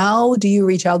time. How do you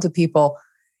reach out to people?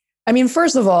 I mean,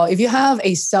 first of all, if you have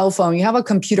a cell phone, you have a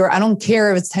computer, I don't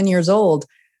care if it's 10 years old,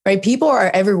 right? People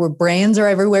are everywhere. Brands are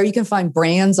everywhere. You can find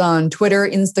brands on Twitter,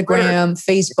 Instagram,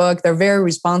 Facebook. They're very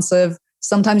responsive.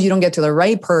 Sometimes you don't get to the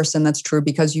right person. That's true,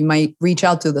 because you might reach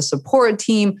out to the support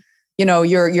team.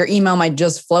 Your email might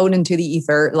just float into the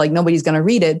ether. Like, nobody's going to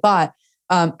read it. But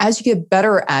as you get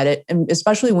better at it, and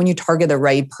especially when you target the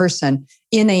right person,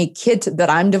 in a kit that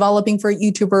I'm developing for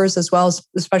YouTubers as well,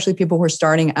 especially people who are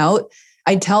starting out,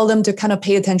 I tell them to kind of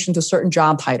pay attention to certain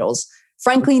job titles.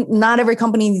 Frankly, not every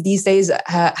company these days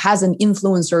has an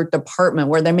influencer department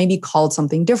where they may be called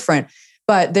something different.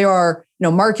 But there are,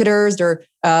 marketers, there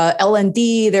are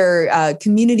L&D, there are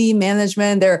community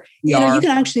management, there, you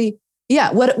can actually,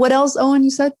 What else, Owen, you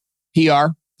said?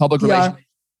 PR, public relations.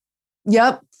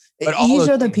 Yep. These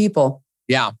are the people.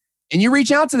 Yeah. And you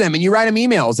reach out to them and you write them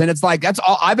emails. And it's like, that's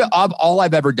all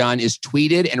I've ever done is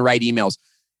tweeted and write emails.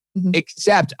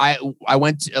 Except I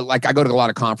went to, I go to a lot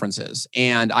of conferences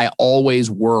and I always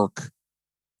work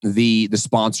the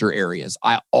sponsor areas.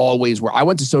 I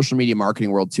went to Social Media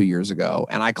Marketing World 2 years ago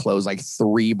and I closed like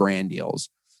 3 brand deals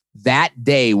that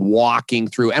day walking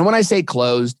through. And when I say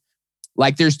closed,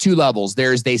 like there's 2 levels.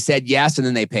 They said yes and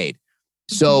then they paid.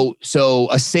 So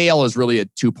a sale is really a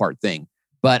 2-part thing.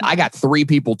 But I got 3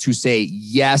 people to say,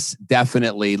 yes,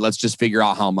 definitely. Let's just figure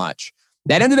out how much.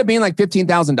 That ended up being like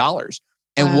 $15,000.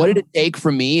 And what did it take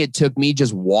from me? It took me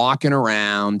just walking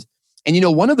around. And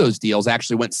one of those deals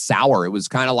actually went sour. It was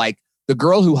kind of like the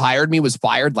girl who hired me was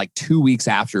fired like 2 weeks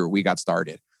after we got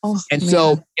started.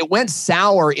 So it went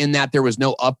sour in that there was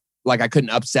no I couldn't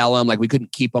upsell them. Like we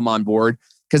couldn't keep them on board.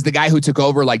 Because the guy who took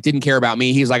over didn't care about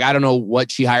me. He's like, I don't know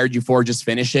what she hired you for. Just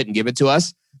finish it and give it to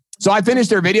us. So I finished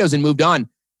their videos and moved on.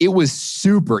 It was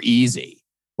super easy.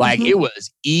 It was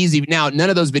easy. Now, none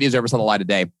of those videos ever saw the light of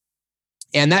day.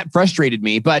 And that frustrated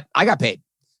me, but I got paid,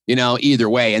 either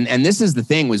way. And this is the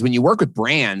thing was when you work with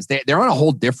brands, they're on a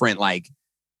whole different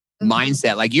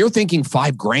mindset. Like you're thinking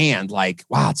 $5,000,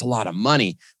 wow, it's a lot of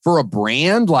money. For a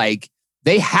brand,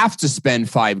 they have to spend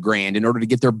 $5,000 in order to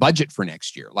get their budget for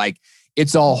next year.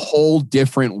 It's a whole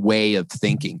different way of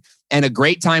thinking. And a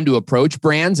great time to approach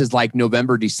brands is like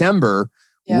November, December,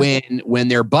 when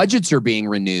their budgets are being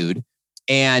renewed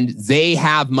and they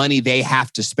have money they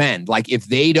have to spend. If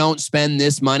they don't spend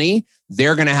this money,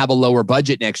 they're going to have a lower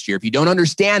budget next year. If you don't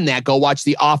understand that, go watch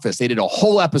The Office. They did a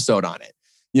whole episode on it.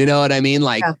 You know what I mean?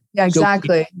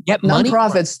 Exactly. Get money.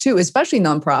 Nonprofits too, especially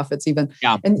nonprofits even.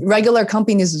 Yeah. And regular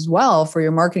companies as well for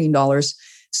your marketing dollars.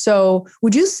 So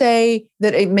would you say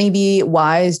that it may be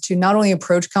wise to not only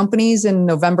approach companies in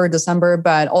November, December,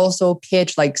 but also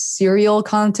pitch serial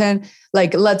content?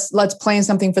 Let's plan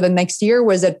something for the next year.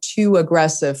 Was it too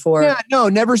aggressive for? Yeah, no,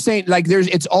 never say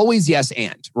it's always yes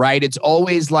and, right? It's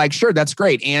always sure, that's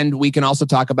great. And we can also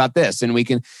talk about this and we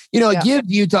can, give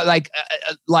you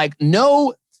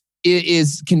no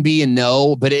can be a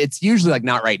no, but it's usually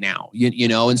not right now,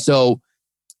 and so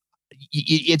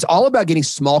it's all about getting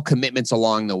small commitments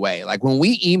along the way. When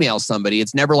we email somebody,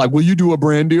 it's never will you do a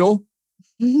brand deal?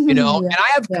 And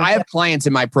I have clients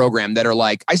in my program that are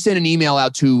I sent an email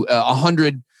out to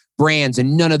 100 brands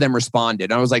and none of them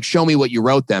responded. And I was show me what you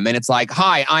wrote them. And it's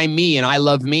hi, I'm me and I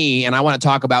love me and I want to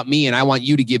talk about me and I want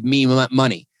you to give me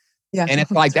money. Yeah. And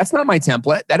it's like, that's not my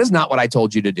template. That is not what I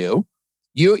told you to do.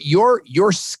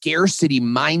 Your scarcity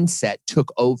mindset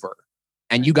took over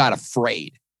and you got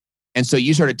afraid. And so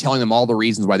you started telling them all the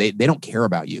reasons why they don't care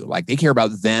about you. Like they care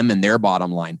about them and their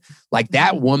bottom line. Like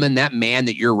that woman, that man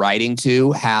that you're writing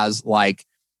to has like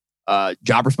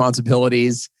job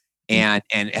responsibilities and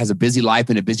has a busy life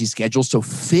and a busy schedule. So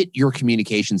fit your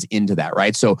communications into that,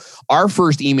 right? So our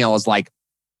first email is like,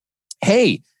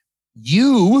 hey,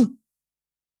 you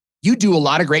do a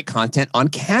lot of great content on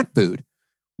cat food.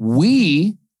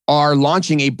 We are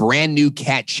launching a brand new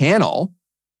cat channel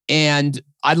and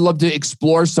I'd love to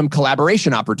explore some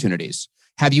collaboration opportunities.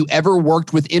 Have you ever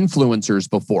worked with influencers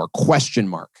before? ?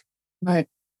 Right.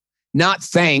 Not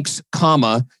thanks,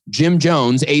 comma, Jim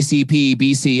Jones, ACP,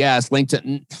 BCS,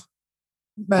 LinkedIn.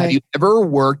 Right. Have you ever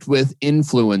worked with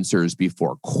influencers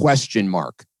before? ?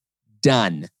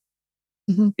 Done.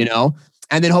 You know?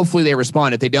 And then hopefully they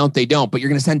respond. If they don't, they don't. But you're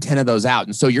going to send 10 of those out.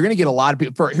 And so you're going to get a lot of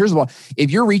people. Here's one. If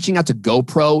you're reaching out to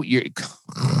GoPro,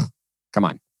 come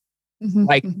on.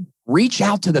 Like reach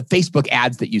out to the Facebook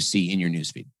ads that you see in your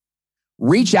newsfeed.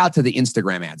 Reach out to the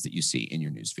Instagram ads that you see in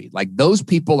your newsfeed. Like those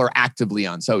people are actively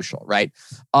on social, right?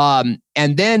 And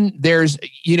then there's,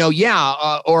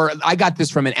 or I got this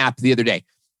from an app the other day.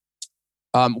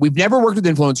 We've never worked with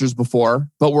influencers before,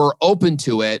 but we're open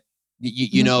to it.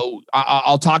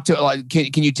 I'll talk to,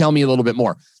 can you tell me a little bit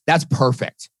more? That's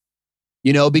perfect.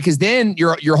 Because then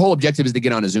your whole objective is to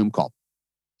get on a Zoom call,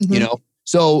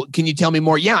 So can you tell me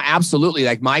more? Yeah, absolutely.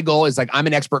 Like my goal is like, I'm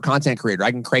an expert content creator. I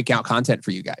can crank out content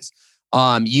for you guys.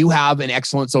 You have an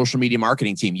excellent social media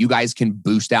marketing team. You guys can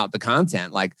boost out the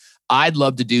content. Like I'd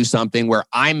love to do something where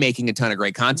I'm making a ton of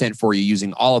great content for you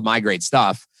using all of my great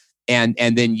stuff. And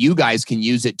then you guys can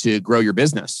use it to grow your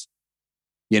business.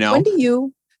 When do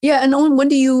you, and when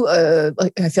do you,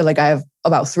 I feel like I have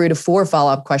about 3 to 4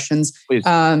 follow-up questions. Please.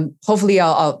 Hopefully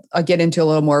I'll get into a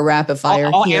little more rapid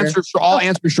fire. I'll answer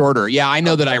shorter. Yeah, I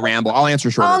know that I ramble. I'll answer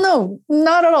shorter. Oh, no,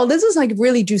 not at all. This is like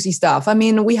really juicy stuff. I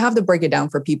mean, we have to break it down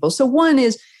for people. So one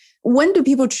is, when do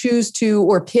people choose to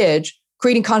or pitch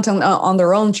creating content on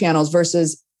their own channels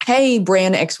versus, hey,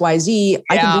 brand XYZ,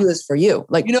 I can do this for you.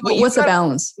 Like, what's the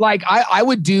balance? Like I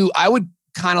would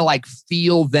kind of like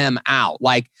feel them out.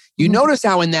 Like you notice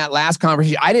how in that last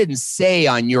conversation, I didn't say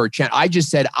on your channel, I just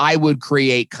said I would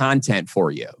create content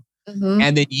for you.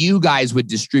 And then you guys would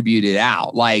distribute it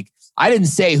out. Like I didn't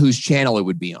say whose channel it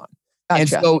would be on. Gotcha. And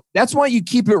so that's why you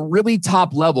keep it really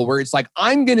top level where it's like,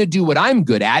 I'm going to do what I'm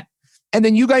good at. And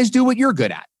then you guys do what you're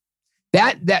good at.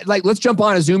 That like, let's jump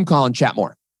on a Zoom call and chat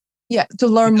more. Yeah. To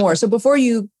learn more. So before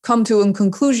you come to a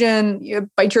conclusion, you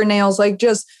bite your nails, like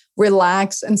just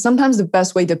relax. And sometimes the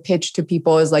best way to pitch to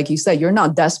people is, like you said, you're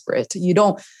not desperate. You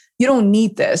don't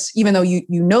need this, even though you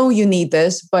know you need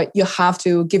this, but you have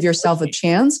to give yourself a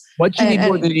chance. What you need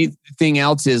more than anything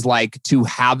else is like to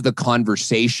have the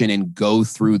conversation and go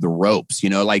through the ropes,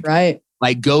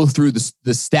 like go through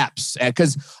the steps.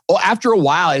 Because after a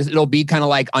while, it'll be kind of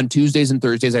like on Tuesdays and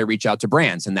Thursdays, I reach out to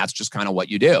brands, and that's just kind of what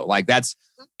you do. Like that's,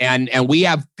 and we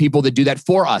have people that do that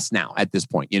for us now at this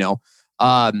point,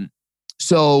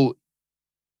 So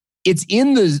it's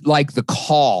in the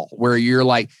call where you're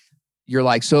like,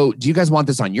 so do you guys want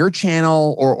this on your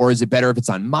channel or is it better if it's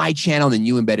on my channel and then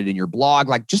you embed it in your blog?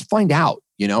 Like just find out,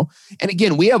 And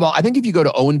again, I think if you go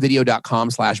to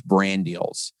ownvideo.com/brand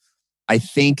deals, I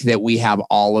think that we have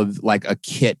all of like a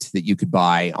kit that you could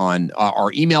buy on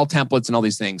our email templates and all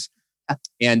these things.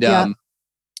 And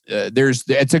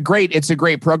it's a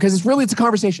great pro because it's a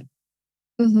conversation.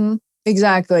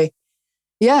 Exactly.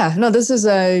 Yeah, no, this is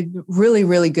a really,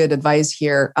 really good advice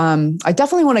here. I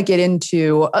definitely want to get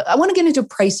into,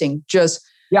 pricing just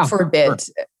for a bit.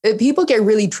 Sure. People get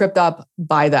really tripped up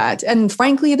by that. And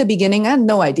frankly, at the beginning, I had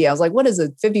no idea. I was like, what is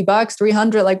it? $50,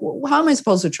 $300? Like, how am I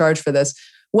supposed to charge for this?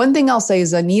 One thing I'll say is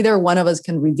that neither one of us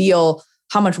can reveal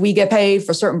how much we get paid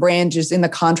for certain branches in the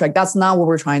contract. That's not what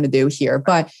we're trying to do here.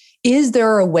 But is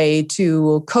there a way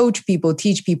to coach people,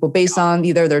 teach people based on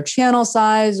either their channel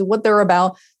size, what they're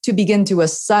about, to begin to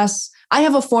assess? I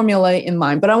have a formula in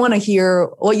mind, but I want to hear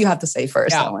what you have to say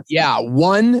first. Yeah.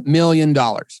 $1 million.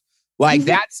 Like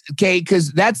that's okay.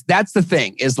 Because that's the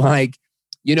thing is like,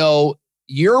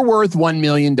 you're worth $1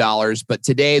 million, but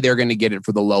today they're going to get it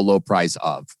for the low price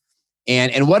of.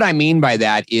 And what I mean by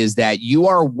that is that you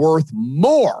are worth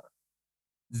more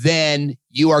than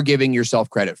you are giving yourself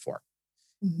credit for.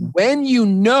 When you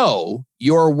know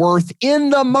your worth in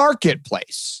the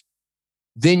marketplace,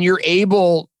 then you're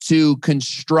able to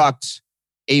construct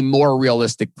a more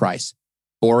realistic price.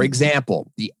 For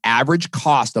example, the average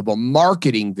cost of a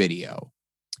marketing video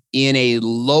in a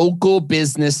local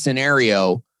business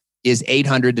scenario is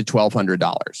 $800 to $1,200.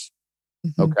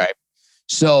 Mm-hmm. Okay.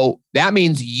 So that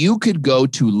means you could go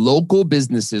to local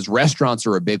businesses, restaurants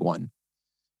are a big one.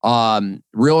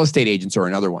 Real estate agents are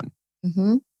another one.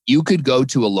 Mm-hmm. You could go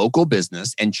to a local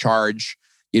business and charge,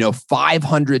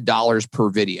 $500 per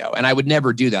video. And I would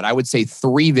never do that. I would say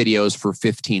 3 videos for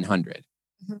 $1,500.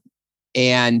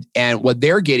 Mm-hmm. And what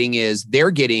they're getting is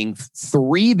they're getting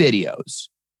 3 videos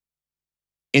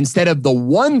instead of the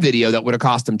 1 video that would have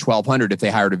cost them $1,200 if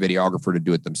they hired a videographer to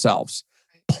do it themselves.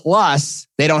 Plus,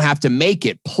 they don't have to make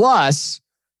it. Plus,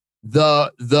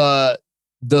 the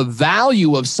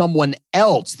value of someone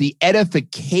else, the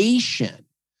edification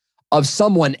of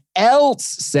someone else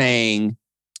saying,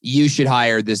 you should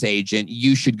hire this agent,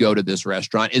 you should go to this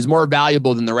restaurant, is more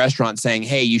valuable than the restaurant saying,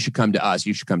 hey, you should come to us,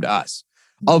 you should come to us.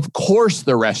 Of course,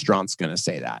 the restaurant's going to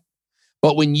say that.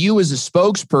 But when you as a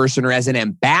spokesperson or as an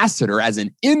ambassador, as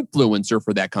an influencer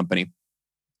for that company,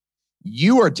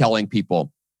 you are telling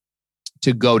people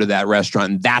to go to that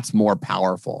restaurant, and that's more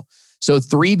powerful. So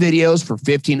 3 videos for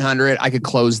 $1,500, I could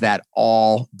close that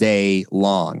all day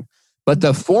long. But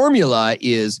the formula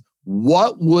is,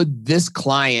 what would this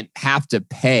client have to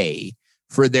pay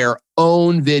for their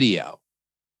own video,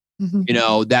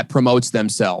 that promotes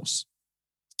themselves?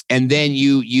 And then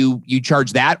you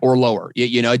charge that or lower.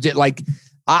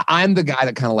 I'm the guy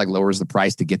that kind of like lowers the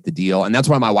price to get the deal. And that's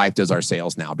why my wife does our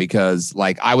sales now, because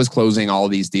like I was closing all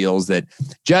of these deals that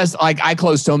just like I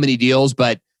closed so many deals,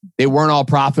 but they weren't all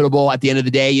profitable at the end of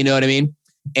the day. You know what I mean?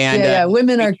 And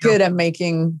women are good at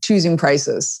choosing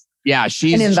prices. Yeah,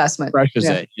 she's an investment. She crushes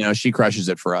it. She crushes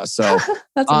it for us. So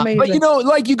that's amazing.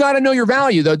 But you got to know your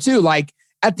value though too. Like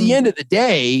at the end of the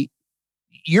day,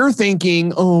 you're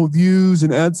thinking, oh, views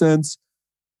and AdSense.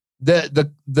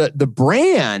 The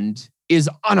brand is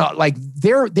on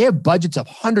they have budgets of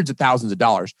hundreds of thousands of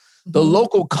dollars. The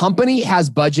local company has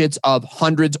budgets of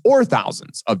hundreds or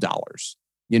thousands of dollars.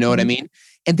 You know what I mean?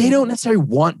 And they don't necessarily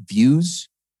want views.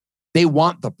 They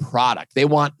want the product. They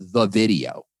want the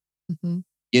video.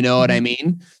 You know what I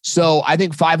mean? So I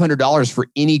think $500 for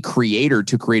any creator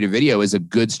to create a video is a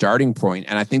good starting point.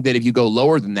 And I think that if you go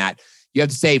lower than that, you have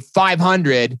to say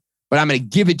 $500, but I'm going to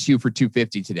give it to you for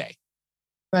 $250 today.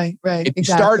 Right. If you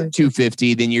start at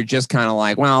 $250, then you're just kind of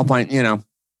like, well, I'll find,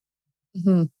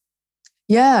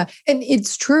 Yeah. And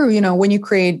it's true, when you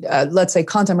create, let's say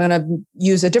content, I'm going to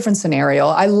use a different scenario.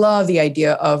 I love the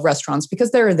idea of restaurants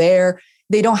because they're there.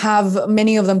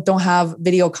 Many of them don't have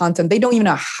video content. They don't even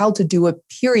know how to do it,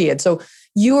 period. So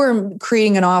you're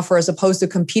creating an offer as opposed to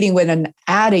competing with an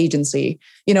ad agency,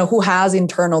 who has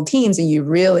internal teams, and you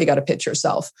really got to pitch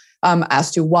yourself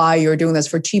as to why you're doing this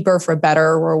for cheaper, for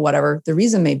better, or whatever the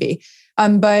reason may be.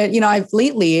 But I've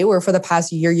lately, or for the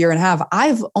past year and a half,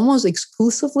 I've almost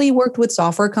exclusively worked with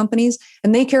software companies,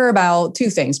 and they care about 2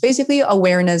 things: basically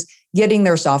awareness, getting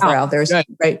their software out there,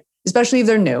 right? Especially if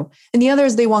they're new. And the other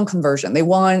is they want conversion. They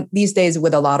want, these days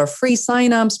with a lot of free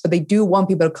signups, but they do want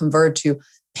people to convert to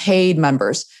paid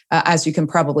members, as you can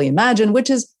probably imagine, which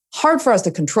is hard for us to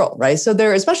control, right? So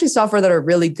there are especially software that are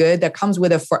really good that comes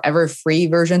with a forever free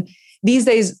version. These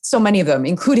days, so many of them,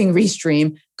 including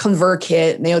Restream,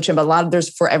 ConvertKit, MailChimp,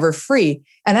 there's forever free.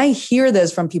 And I hear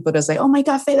this from people that say, oh my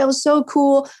God, Faye, that was so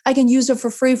cool. I can use it for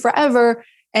free forever.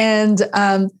 And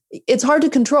it's hard to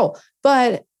control.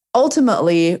 But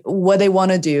ultimately, what they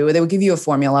want to do, they will give you a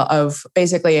formula of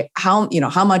basically how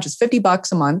much is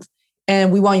 $50 a month.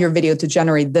 And we want your video to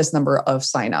generate this number of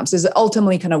signups is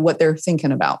ultimately kind of what they're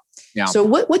thinking about. Yeah. So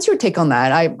what's your take on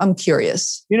that? I'm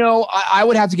curious. I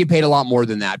would have to get paid a lot more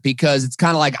than that because it's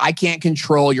kind of like I can't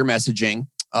control your messaging.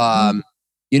 Sure.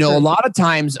 A lot of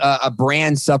times a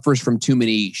brand suffers from too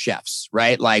many chefs,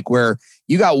 right? Like where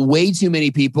you got way too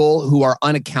many people who are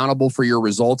unaccountable for your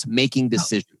results making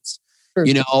decisions. Sure.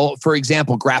 For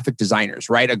example, graphic designers,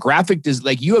 right?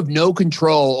 You have no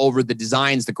control over the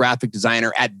designs the graphic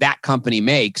designer at that company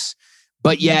makes,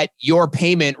 but yet your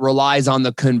payment relies on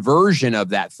the conversion of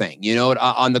that thing,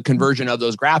 on the conversion of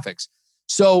those graphics.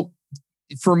 So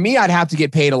for me, I'd have to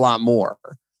get paid a lot more.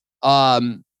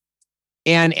 And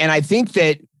I think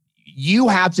that you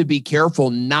have to be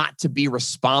careful not to be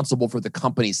responsible for the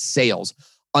company's sales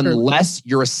unless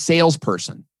you're a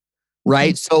salesperson,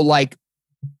 right? So like,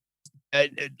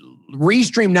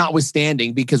 Restream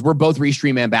notwithstanding, because we're both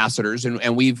Restream ambassadors, and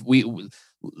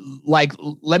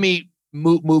let me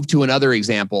move to another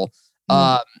example.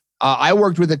 I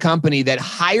worked with a company that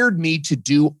hired me to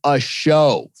do a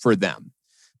show for them,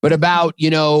 but about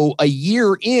a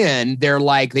year in,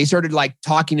 they started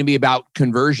talking to me about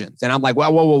conversions, and I'm like,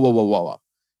 whoa.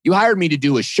 You hired me to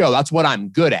do a show. That's what I'm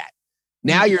good at.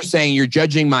 Now you're saying you're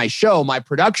judging my show. My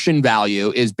production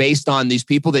value is based on these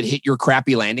people that hit your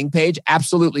crappy landing page.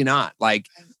 Absolutely not. Like,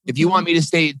 if you want me to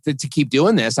stay to keep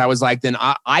doing this, I was like, then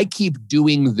I keep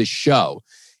doing the show.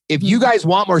 If you guys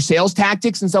want more sales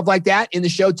tactics and stuff like that in the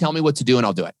show, tell me what to do and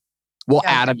I'll do it. We'll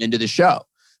add them into the show.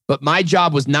 But my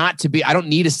job was not to be, I don't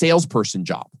need a salesperson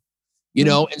job, you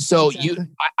know? And so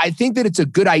I think that it's a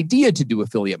good idea to do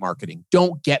affiliate marketing.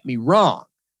 Don't get me wrong.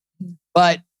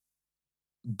 But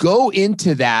go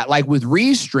into that, like with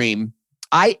Restream,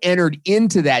 I entered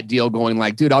into that deal going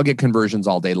like, dude, I'll get conversions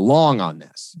all day long on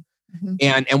this.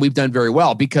 And we've done very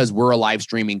well because we're a live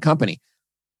streaming company.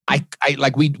 I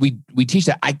like we teach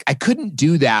that. I couldn't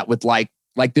do that with like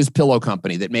this pillow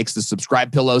company that makes the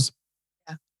subscribe pillows.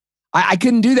 I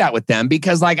couldn't do that with them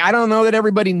because like, I don't know that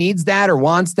everybody needs that or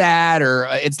wants that. Or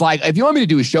it's like, if you want me to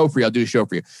do a show for you, I'll do a show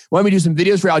for you. Want me to do some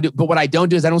videos for you, I'll do. But what I don't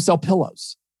do is I don't sell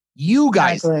pillows. You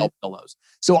guys sell pillows.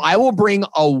 So I will bring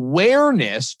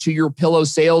awareness to your pillow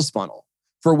sales funnel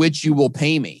for which you will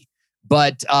pay me.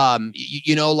 But,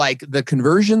 you know, like the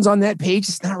conversions on that page,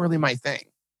 it's not really my thing.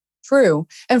 True.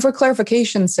 And for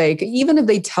clarification's sake, even if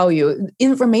they tell you,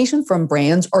 information from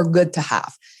brands are good to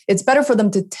have. It's better for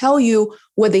them to tell you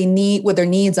what they need, what their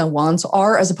needs and wants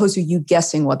are, as opposed to you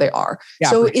guessing what they are.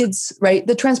 So it's right.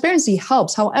 The transparency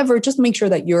helps. However, just make sure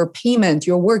that your payment,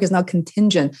 your work is not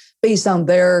contingent based on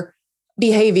their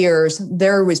behaviors,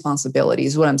 their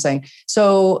responsibilities, what I'm saying.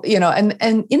 So, you know,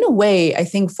 and in a way, I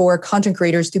think for content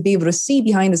creators to be able to see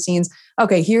behind the scenes,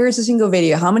 okay, here's a single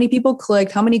video, how many people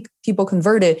clicked, how many people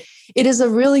converted. It is a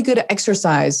really good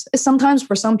exercise. Sometimes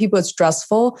for some people, it's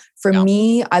stressful. For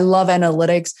me, I love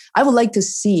analytics. I would like to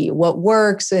see what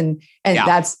works and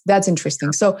that's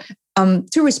interesting. So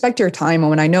to respect your time,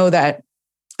 and I know that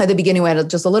at the beginning, we had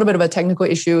just a little bit of a technical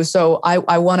issue. So I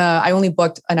only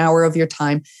booked an hour of your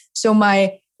time. So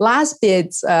my last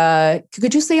bits,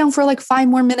 could you stay on for like 5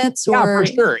 more minutes? Yeah, for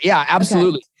sure. Yeah,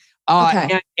 absolutely.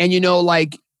 Okay. And you know,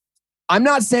 like, I'm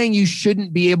not saying you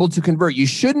shouldn't be able to convert. You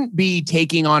shouldn't be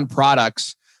taking on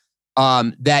products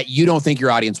that you don't think your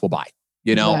audience will buy.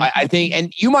 You know, I think,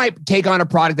 and you might take on a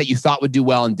product that you thought would do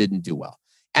well and didn't do well.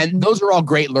 And those are all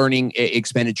great learning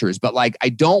expenditures. But like, I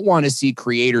don't want to see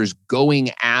creators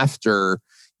going after,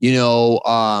 you know,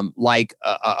 like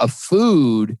a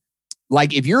food.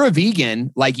 Like if you're a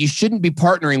vegan, like you shouldn't be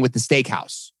partnering with the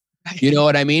steakhouse. You know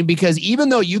what I mean? Because even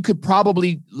though you could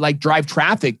probably like drive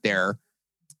traffic there,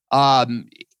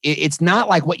 it's not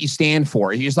like what you stand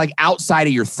for. It's like outside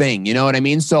of your thing. You know what I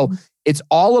mean? So it's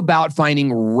all about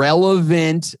finding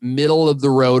relevant middle of the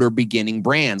road or beginning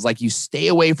brands. Like you stay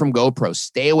away from GoPro,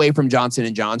 stay away from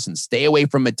Johnson & Johnson, stay away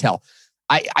from Mattel.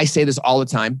 I say this all the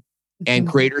time. And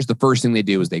creators, the first thing they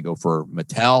do is they go for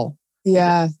Mattel.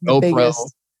 Yeah. GoPro.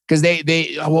 Because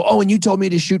and you told me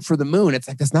to shoot for the moon. It's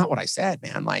like, that's not what I said,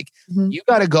 man. Like you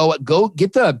got to go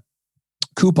get the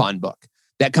coupon book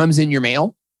that comes in your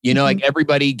mail. You know, like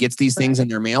everybody gets these things in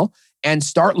their mail. And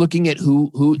start looking at who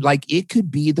like it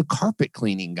could be the carpet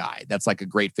cleaning guy. That's like a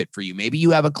great fit for you. Maybe you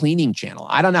have a cleaning channel.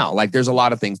 I don't know. Like there's a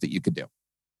lot of things that you could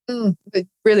do.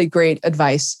 Really great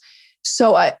advice.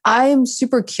 So I'm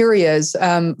super curious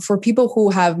for people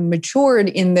who have matured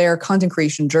in their content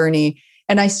creation journey.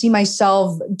 And I see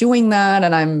myself doing that.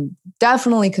 And I'm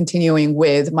definitely continuing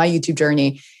with my YouTube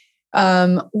journey.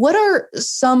 What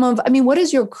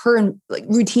is your current like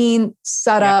routine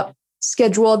setup?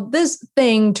 Schedule this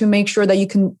thing to make sure that you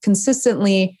can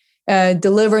consistently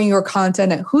delivering your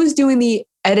content. And who's doing the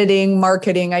editing,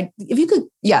 marketing? If you could,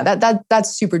 that's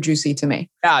super juicy to me.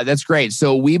 Yeah, that's great.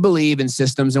 So we believe in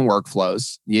systems and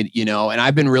workflows. You know, and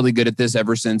I've been really good at this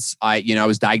ever since I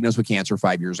was diagnosed with cancer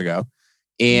 5 years ago,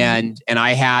 and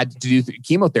I had to do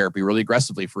chemotherapy really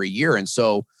aggressively for a year, and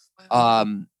so.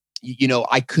 You know,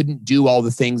 I couldn't do all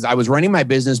the things. I was running my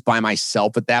business by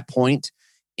myself at that point.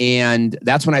 And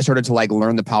that's when I started to like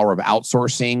learn the power of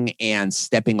outsourcing and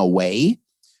stepping away.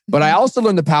 But I also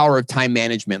learned the power of time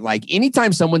management. Like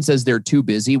anytime someone says they're too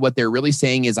busy, what they're really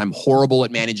saying is I'm horrible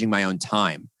at managing my own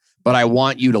time, but I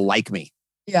want you to like me.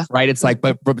 Yeah. Right. It's like,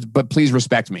 but please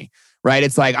respect me. Right.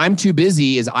 It's like, I'm too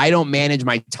busy is I don't manage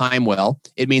my time well.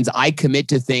 It means I commit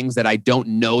to things that I don't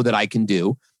know that I can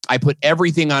do. I put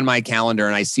everything on my calendar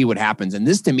and I see what happens. And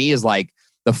this to me is like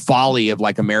the folly of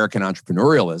like American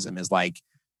entrepreneurialism is like,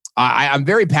 I'm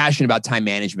very passionate about time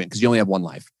management because you only have one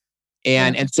life.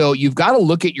 And so you've got to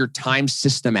look at your time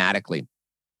systematically.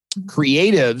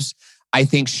 Creatives, I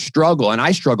think, struggle. And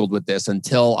I struggled with this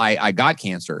until I got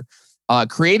cancer.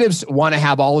 Creatives want to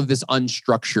have all of this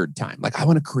unstructured time. Like I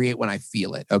want to create when I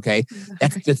feel it. Okay.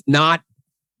 That's not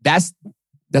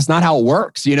how it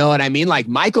works. You know what I mean? Like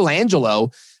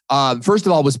Michelangelo, first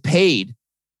of all, was paid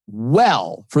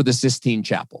well for the Sistine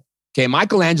Chapel. Okay,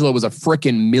 Michelangelo was a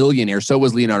freaking millionaire. So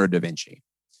was Leonardo da Vinci.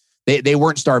 They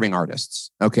weren't starving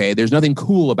artists. Okay, there's nothing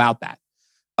cool about that.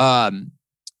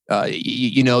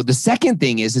 The second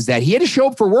thing is that he had to show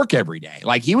up for work every day.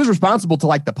 Like he was responsible to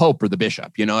like the Pope or the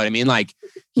Bishop. You know what I mean? Like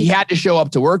he had to show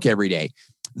up to work every day.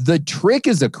 The trick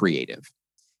as a creative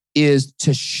is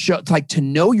to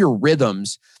know your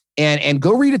rhythms and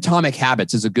go read Atomic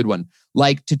Habits is a good one.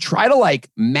 Like to try to like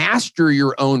master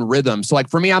your own rhythm. So like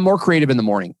for me, I'm more creative in the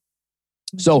morning.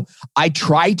 So I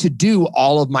try to do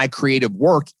all of my creative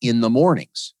work in the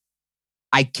mornings.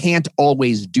 I can't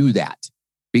always do that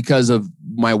because of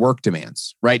my work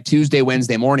demands, right? Tuesday,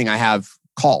 Wednesday morning, I have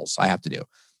calls I have to do.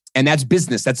 And that's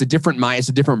business. That's a different mind. It's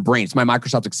a different brain. It's my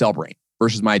Microsoft Excel brain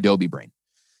versus my Adobe brain.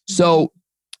 So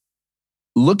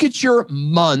look at your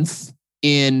month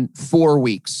in 4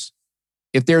 weeks.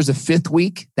 If there's a 5th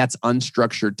week, that's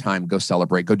unstructured time. Go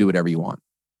celebrate. Go do whatever you want,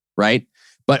 right?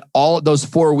 But all of those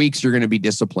 4 weeks, you're going to be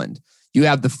disciplined. You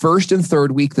have the 1st and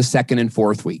 3rd week, the 2nd and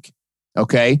 4th week,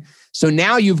 okay? So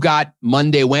now you've got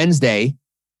Monday, Wednesday,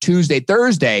 Tuesday,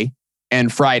 Thursday,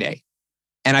 and Friday.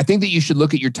 And I think that you should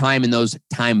look at your time in those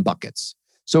time buckets.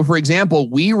 So for example,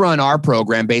 we run our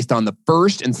program based on the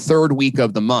 1st and 3rd week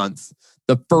of the month,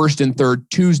 the 1st and 3rd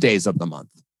Tuesdays of the month,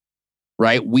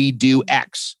 right? We do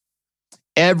X.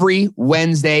 Every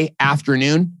Wednesday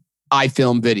afternoon, I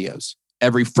film videos.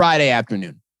 Every Friday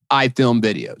afternoon, I film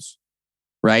videos,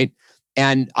 right?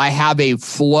 And I have a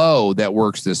flow that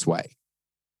works this way.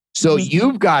 So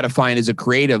you've got to find as a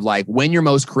creative, like when you're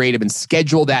most creative and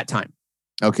schedule that time,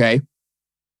 okay?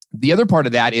 The other part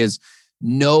of that is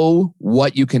know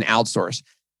what you can outsource.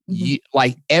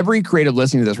 Like every creative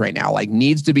listening to this right now, like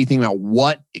needs to be thinking about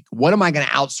what am I going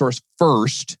to outsource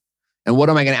first and what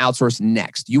am I going to outsource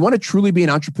next? You want to truly be an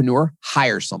entrepreneur?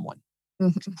 Hire someone.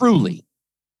 Truly,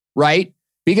 right?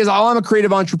 Because I'm a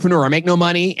creative entrepreneur. I make no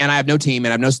money and I have no team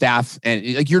and I have no staff.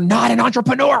 And like, you're not an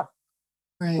entrepreneur,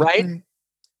 right?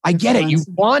 I get it. You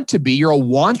want to be, you're a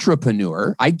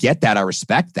wantrepreneur. I get that. I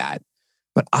respect that.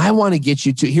 But I want to get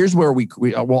you to, here's where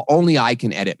only I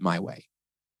can edit my way.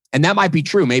 And that might be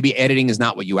true. Maybe editing is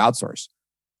not what you outsource.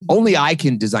 Only I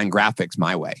can design graphics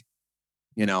my way,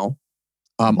 you know?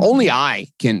 Only I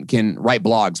can write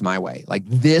blogs my way. Like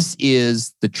this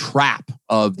is the trap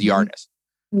of the artist.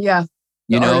 Yeah.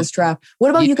 The artist trap. What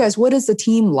about you guys? What is the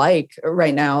team like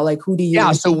right now? Like who do you?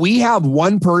 Yeah. So we have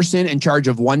one person in charge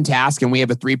of one task and we have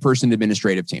a 3-person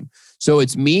administrative team. So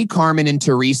it's me, Carmen, and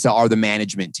Teresa are the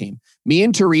management team. Me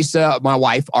and Teresa, my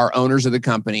wife, are owners of the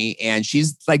company and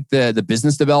she's like the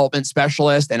business development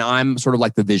specialist and I'm sort of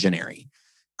like the visionary.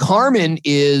 Carmen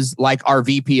is like our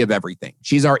VP of everything.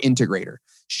 She's our integrator.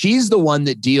 She's the one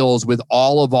that deals with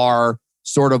all of our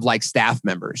sort of like staff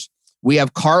members. We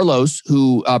have Carlos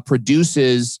who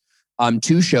produces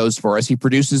 2 shows for us. He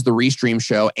produces the Restream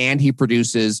show and he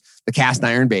produces the Cast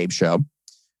Iron Babe show.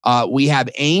 We have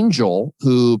Angel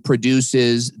who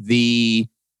produces the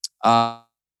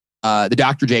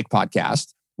Dr. Jake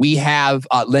podcast. We have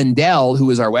Lendell who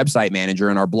is our website manager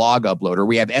and our blog uploader.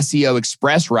 We have SEO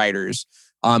Express writers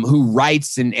who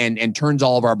writes and turns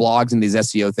all of our blogs into these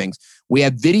SEO things. We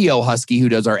have Video Husky who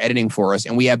does our editing for us.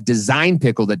 And we have Design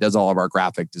Pickle that does all of our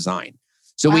graphic design.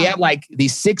 So we have like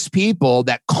these 6 people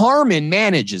that Carmen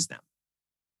manages them.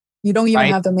 You don't even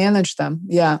have to manage them.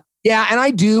 Yeah. Yeah. And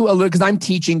I do a little because I'm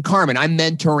teaching Carmen. I'm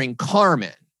mentoring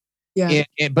Carmen. Yeah.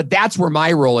 But that's where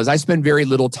my role is. I spend very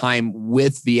little time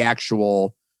with the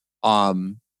actual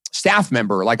staff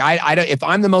member. Like I don't, if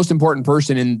I'm the most important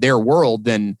person in their world,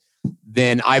 then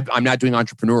I'm not doing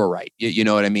entrepreneur right. You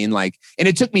know what I mean? Like, and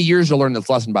it took me years to learn this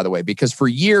lesson, by the way, because for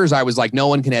years I was like, no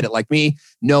one can edit like me.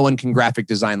 No one can graphic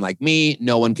design like me.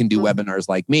 No one can do webinars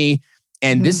like me.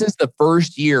 And this is the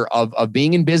first year of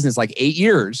being in business, like 8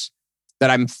 years, that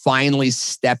I'm finally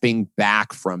stepping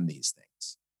back from these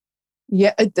things.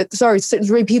 Yeah. Sorry,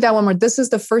 repeat that one more. This is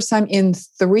the first time in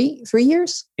three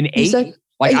years? In 8?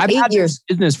 Like I've had this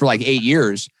business for like 8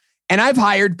 years. And I've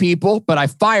hired people, but I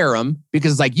fire them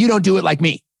because it's like, you don't do it like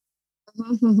me.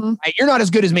 Right? You're not as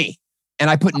good as me. And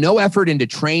I put no effort into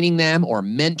training them or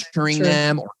mentoring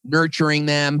them or nurturing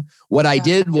them. What I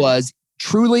did was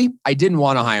truly, I didn't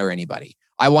want to hire anybody.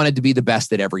 I wanted to be the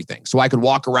best at everything. So I could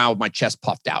walk around with my chest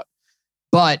puffed out.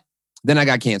 But then I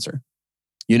got cancer,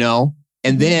 you know?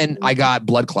 And then I got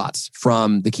blood clots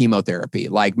from the chemotherapy.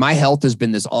 Like my health has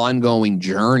been this ongoing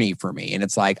journey for me. And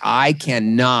it's like, I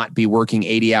cannot be working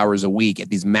 80 hours a week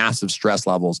at these massive stress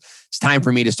levels. It's time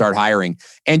for me to start hiring.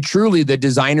 And truly the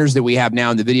designers that we have now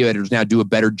and the video editors now do a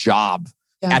better job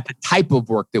at the type of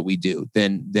work that we do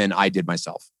than I did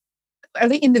myself. Are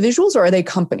they individuals or are they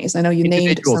companies? I know you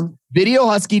named some. Video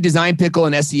Husky, Design Pickle,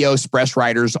 and SEO Express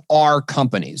Writers are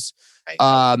companies.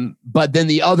 Right. But then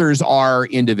the others are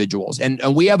individuals. And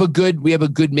we have a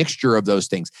good mixture of those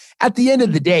things. At the end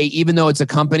of the day, even though it's a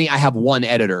company, I have one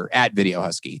editor at Video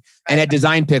Husky. Right. And at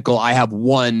Design Pickle, I have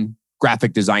one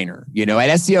graphic designer. At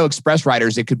SEO Express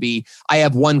Writers, it could be, I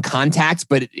have one contact,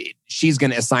 but she's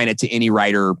going to assign it to any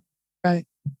writer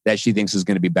that she thinks is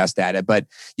going to be best at it. But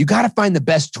you got to find the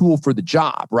best tool for the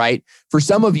job, right? For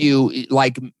some of you,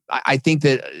 like, I think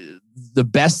that the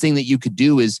best thing that you could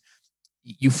do is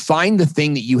you find the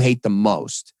thing that you hate the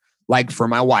most. Like for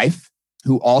my wife,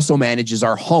 who also manages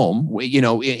our home,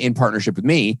 in partnership with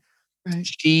me, right.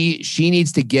 She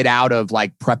needs to get out of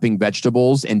like prepping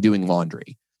vegetables and doing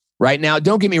laundry. Right now,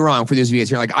 don't get me wrong, for those of you guys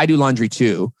here, like I do laundry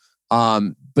too.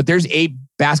 But there's 8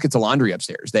 baskets of laundry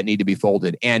upstairs that need to be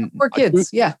folded. And for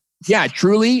kids, yeah,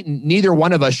 truly, neither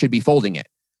one of us should be folding it.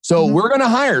 So we're going to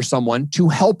hire someone to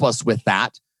help us with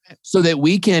that so that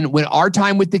we can, when our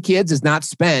time with the kids is not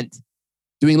spent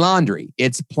doing laundry,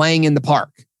 it's playing in the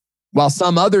park. While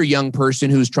some other young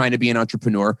person who's trying to be an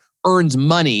entrepreneur earns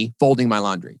money folding my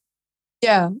laundry.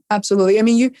 Yeah, absolutely. I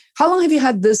mean, how long have you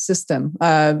had this system?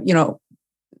 Where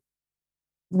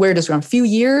does it go? A few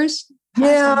years?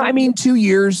 Yeah, I mean, 2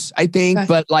 years, I think. Okay.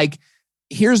 But like,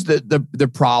 here's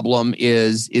the problem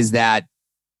is that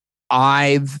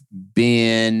I've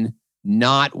been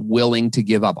not willing to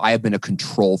give up. I have been a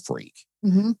control freak.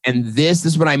 Mm-hmm. And this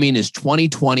is what I mean is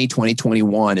 2020,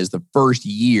 2021 is the first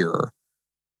year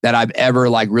that I've ever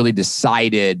like really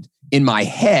decided in my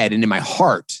head and in my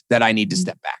heart that I need to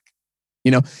step back.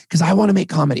 Because I want to make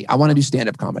comedy. I want to do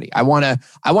stand-up comedy. I want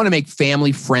to make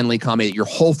family-friendly comedy that your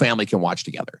whole family can watch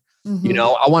together. Mm-hmm.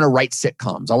 I want to write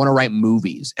sitcoms. I want to write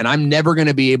movies. And I'm never going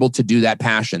to be able to do that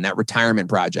passion, that retirement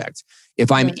project,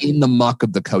 if I'm in the muck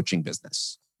of the coaching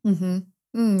business.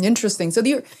 Mm-hmm. Interesting. So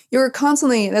you're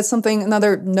constantly, that's something,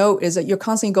 another note is that you're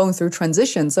constantly going through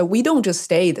transitions. So we don't just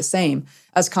stay the same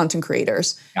as content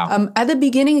creators. Yeah. At the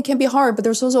beginning, it can be hard, but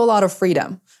there's also a lot of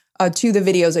freedom to the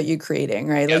videos that you're creating,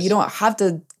 right? Yes. Like you don't have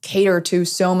to cater to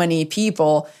so many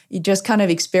people. You just kind of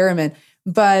experiment.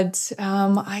 But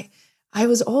I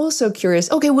was also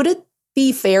curious, okay, would it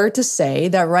be fair to say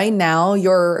that right now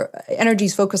your energy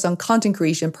is focused on content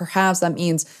creation? Perhaps that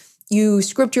means you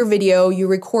script your video, you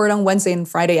record on Wednesday and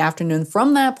Friday afternoon.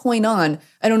 From that point on,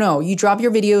 I don't know, you drop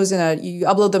your videos and you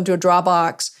upload them to a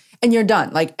Dropbox and you're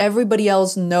done. Like everybody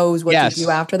else knows what to do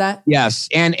after that. Yes.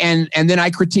 And then I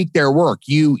critique their work.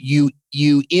 You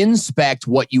inspect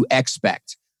what you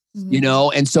expect.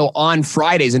 Mm-hmm. And so on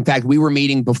Fridays, in fact, we were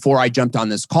meeting before I jumped on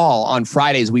this call. On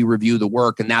Fridays, we review the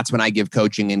work, and that's when I give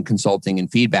coaching and consulting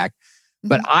and feedback. Mm-hmm.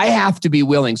 But I have to be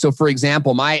willing. So for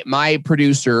example, my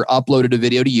producer uploaded a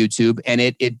video to YouTube and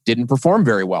it didn't perform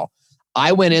very well.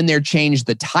 I went in there, changed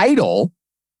the title,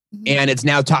 and it's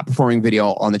now top performing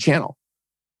video on the channel.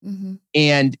 Mm-hmm.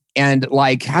 And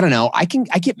like, I don't know, I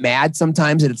get mad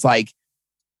sometimes that it's like,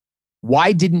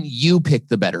 why didn't you pick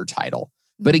the better title?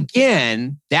 But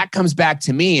again, that comes back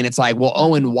to me and it's like, well,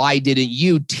 Owen, why didn't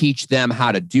you teach them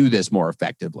how to do this more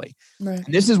effectively? Right.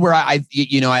 And this is where I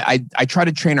try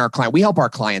to train our client. We help our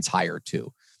clients hire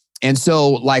too. And so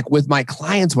like with my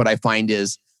clients, what I find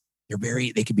is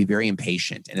they can be very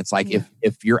impatient. And it's like,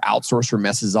 if your outsourcer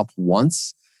messes up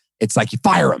once, it's like you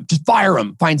just fire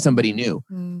them, find somebody new.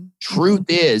 Mm-hmm. Truth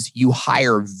is you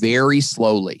hire very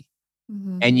slowly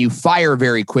and you fire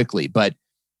very quickly. But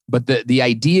the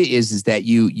idea is that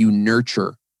you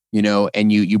nurture,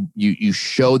 and you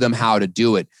show them how to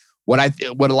do it.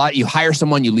 You hire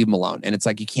someone, you leave them alone. And it's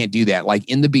like, you can't do that. Like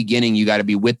in the beginning, you got to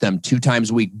be with them 2 times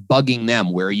a week, bugging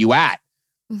them. Where are you at?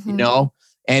 Mm-hmm.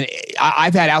 And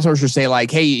I've had outsourcers say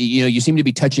like, hey, you seem to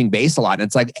be touching base a lot. And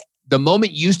it's like, the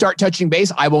moment you start touching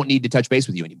base, I won't need to touch base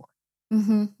with you anymore.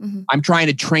 Mm-hmm. Mm-hmm. I'm trying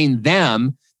to train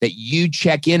them that you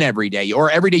check in every day, or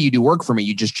every day you do work for me,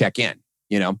 you just check in,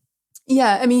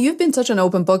 Yeah, I mean, you've been such an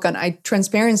open book, and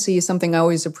transparency is something I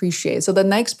always appreciate. So the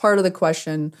next part of the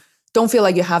question, don't feel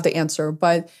like you have the answer,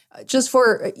 but just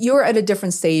you're at a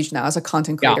different stage now as a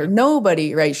content creator. Yeah.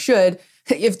 Nobody, right, should.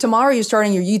 If tomorrow you're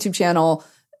starting your YouTube channel,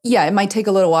 it might take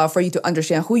a little while for you to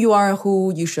understand who you are and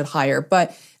who you should hire.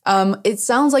 But it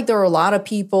sounds like there are a lot of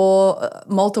people,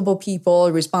 multiple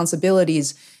people,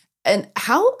 responsibilities. And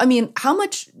how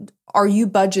much are you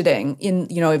budgeting in,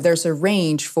 if there's a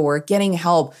range for getting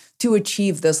help to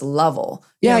achieve this level?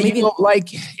 Yeah,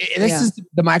 this is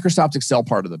the Microsoft Excel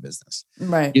part of the business.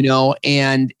 Right.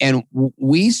 And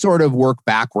we sort of work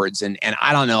backwards, and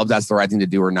I don't know if that's the right thing to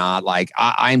do or not. Like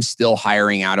I'm still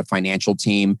hiring out a financial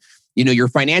team. Your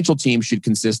financial team should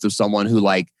consist of someone who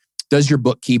like does your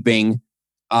bookkeeping,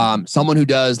 someone who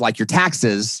does like your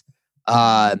taxes,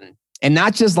 and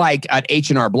not just like at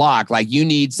H&R Block. Like you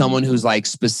need someone who's like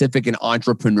specific and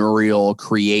entrepreneurial,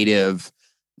 creative,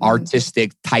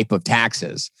 artistic type of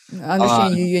taxes. I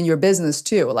understand you in your business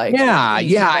too. Like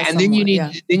and then you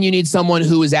need someone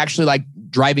who is actually like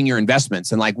driving your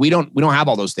investments. And like we don't have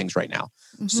all those things right now.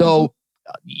 So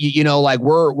like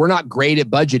we're not great at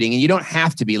budgeting, and you don't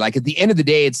have to be. Like at the end of the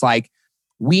day, it's like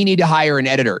we need to hire an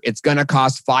editor. It's going to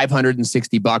cost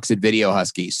 $560 at Video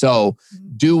Husky. So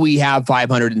do we have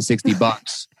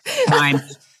 $560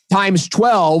 times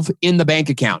 12 in the bank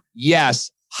account? Yes,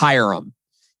 hire them.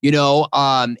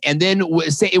 And then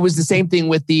it was the same thing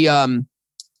with the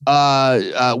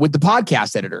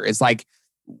podcast editor. It's like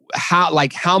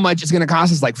how much it's going to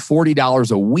cost us? Like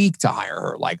 $40 a week to hire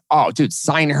her. Like, oh, dude,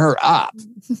 sign her up.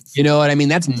 You know what I mean?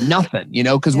 That's nothing.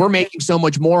 Because we're making so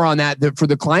much more on that for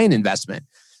the client investment.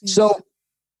 So,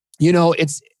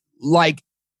 it's like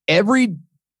every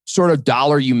sort of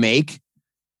dollar you make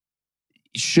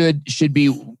should be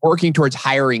working towards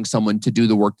hiring someone to do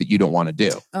the work that you don't want to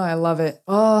do. Oh, I love it.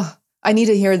 Oh, I need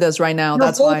to hear this right now.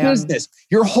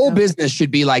 Your whole business should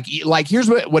be like here's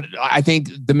what I think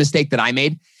the mistake that I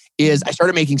made is I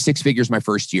started making 6 figures my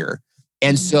first year.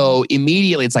 And so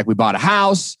immediately it's like we bought a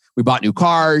house, we bought new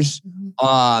cars,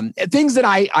 things that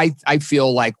I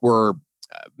feel like were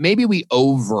maybe we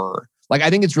I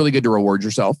think it's really good to reward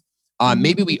yourself.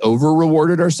 Maybe we over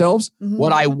rewarded ourselves.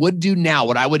 What I would do now,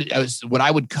 what I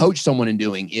would coach someone in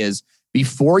doing is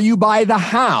before you buy the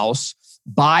house,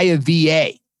 buy a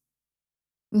VA.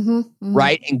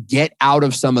 Right? And get out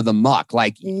of some of the muck.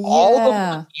 Like all the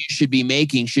money you should be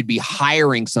making should be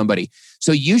hiring somebody.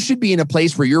 So you should be in a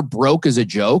place where you're broke as a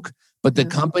joke, but the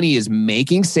company is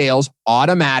making sales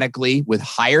automatically with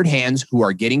hired hands who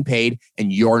are getting paid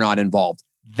and you're not involved.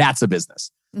 That's a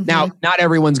business. Now, not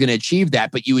everyone's going to achieve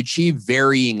that, but you achieve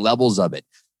varying levels of it.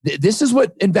 This is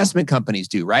what investment companies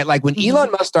do, right? Like when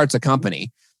Elon Musk starts a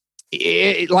company,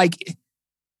 he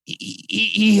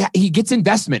gets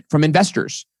investment from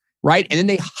investors, right? And then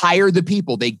they hire the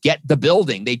people, they get the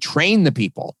building, they train the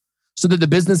people so that the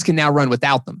business can now run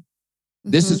without them.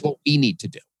 This is what we need to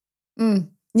do.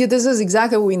 Yeah, this is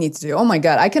exactly what we need to do. Oh my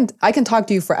God, I can talk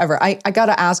to you forever. I got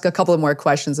to ask a couple of more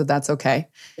questions if that's okay.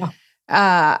 Yeah.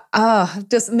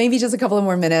 Just a couple of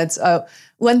more minutes.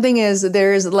 One thing is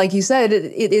there's, like you said,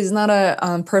 it is not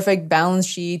a perfect balance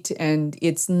sheet, and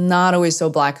it's not always so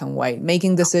black and white.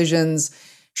 Making decisions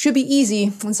should be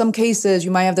easy. In some cases,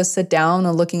 you might have to sit down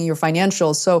and looking at your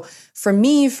financials. So for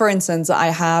me, for instance, I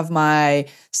have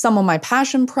some of my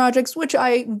passion projects, which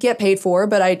I get paid for,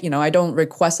 but I don't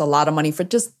request a lot of money for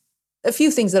just a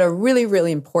few things that are really,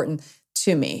 really important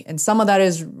to me. And some of that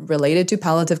is related to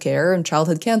palliative care and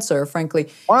childhood cancer, frankly.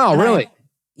 Wow, really?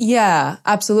 Yeah,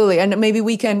 absolutely. And maybe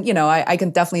we can, I can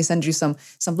definitely send you some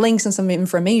links and some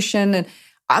information. And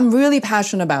I'm really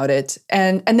passionate about it.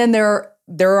 And then there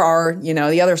are,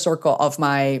 the other circle of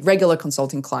my regular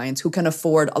consulting clients who can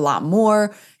afford a lot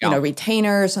more,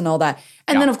 retainers and all that.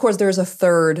 And then, of course, there's a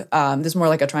third, this is more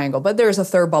like a triangle, but there's a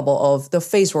third bubble of the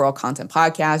face world content,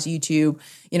 podcasts, YouTube,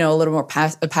 a little more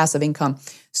passive income.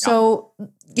 So,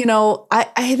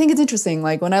 I think it's interesting.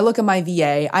 Like when I look at my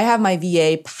VA, I have my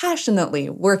VA passionately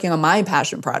working on my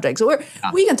passion projects. So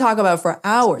we can talk about it for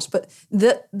hours, but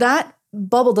that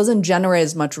bubble doesn't generate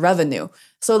as much revenue.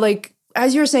 So like,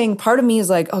 as you're saying, part of me is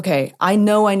like, okay, I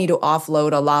know I need to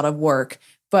offload a lot of work,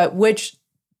 but which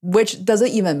does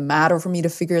it even matter for me to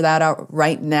figure that out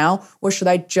right now? Or should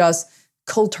I just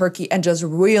cold turkey and just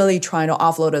really try to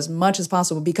offload as much as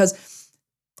possible? Because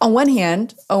on one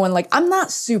hand, Owen, like I'm not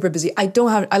super busy. I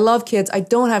love kids. I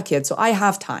don't have kids, so I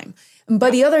have time.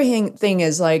 But the other thing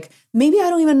is like, maybe I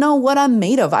don't even know what I'm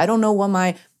made of. I don't know what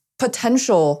my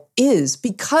potential is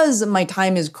because my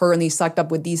time is currently sucked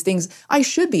up with these things. I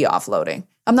should be offloading.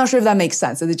 I'm not sure if that makes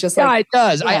sense. It's just like, it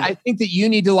does. Yeah. I think that you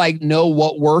need to like know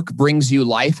what work brings you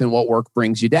life and what work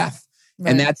brings you death.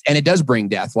 Right. And it does bring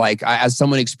death. Like as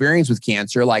someone experienced with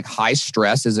cancer, like high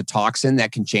stress is a toxin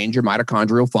that can change your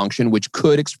mitochondrial function, which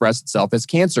could express itself as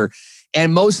cancer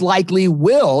and most likely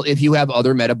will if you have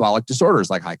other metabolic disorders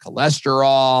like high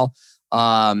cholesterol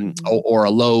or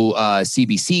a low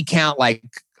CBC count. Like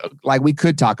we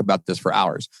could talk about this for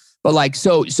hours, but like,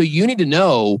 so you need to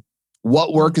know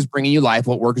what work is bringing you life,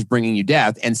 what work is bringing you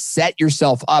death, and set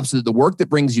yourself up so that the work that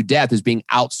brings you death is being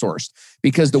outsourced,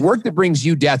 because the work that brings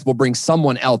you death will bring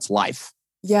someone else life.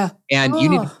 Yeah. And you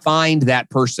need to find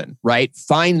that person, right?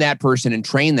 Find that person and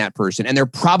train that person. And they're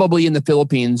probably in the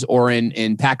Philippines or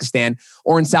in Pakistan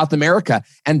or in South America.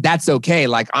 And that's okay.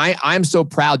 Like I'm so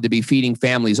proud to be feeding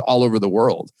families all over the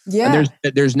world. Yeah.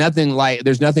 And there's nothing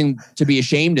to be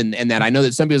ashamed in that. I know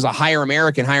that some people's a hire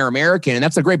American, and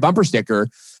that's a great bumper sticker.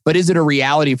 But is it a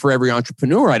reality for every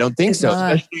entrepreneur? I don't think so.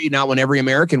 Especially not when every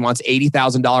American wants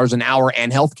 $80,000 an hour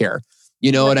and healthcare.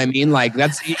 You know what I mean? Like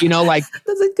that's that's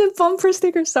a good bumper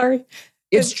sticker. Sorry.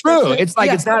 It's true. It's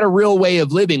like, it's not a real way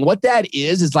of living. What that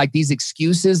is like these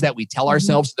excuses that we tell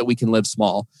ourselves so that we can live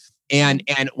small. And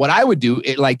what I would do,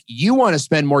 you want to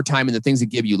spend more time in the things that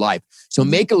give you life. So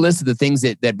make a list of the things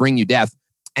that bring you death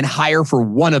and hire for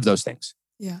one of those things.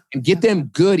 Yeah. And get them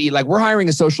good. Like we're hiring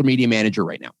a social media manager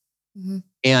right now.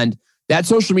 And that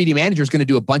social media manager is going to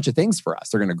do a bunch of things for us.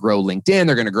 They're going to grow LinkedIn.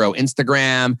 They're going to grow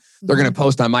Instagram. They're going to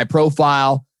post on my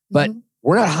profile. But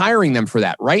we're not hiring them for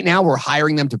that. Right now, we're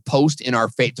hiring them to post in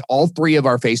all 3 of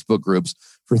our Facebook groups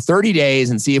for 30 days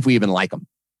and see if we even like them.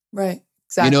 Right.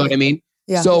 Exactly. You know what I mean?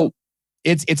 Yeah. So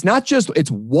it's not just,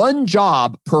 it's one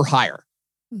job per hire.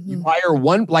 You hire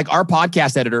one, like our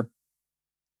podcast editor.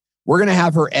 We're going to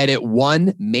have her edit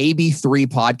 1, maybe 3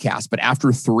 podcasts. But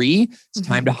after 3, it's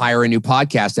time to hire a new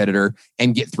podcast editor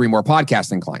and get 3 more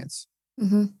podcasting clients.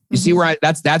 You see where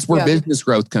that's where business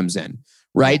growth comes in,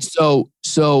 right? So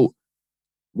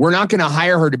we're not going to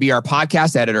hire her to be our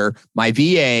podcast editor, my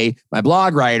VA, my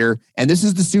blog writer. And this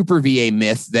is the super VA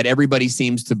myth that everybody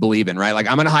seems to believe in, right? Like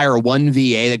I'm going to hire one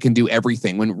VA that can do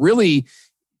everything when really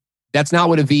that's not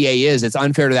what a VA is. It's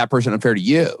unfair to that person, unfair to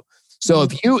you. So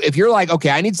if you're like, okay,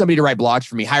 I need somebody to write blogs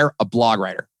for me, hire a blog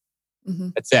writer.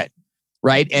 That's it.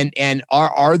 Right. And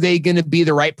are they going to be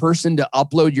the right person to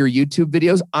upload your YouTube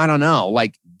videos? I don't know.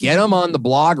 Like get them on the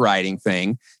blog writing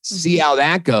thing, see how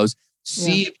that goes,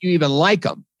 see if you even like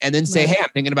them, and then say, hey, I'm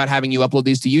thinking about having you upload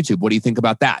these to YouTube. What do you think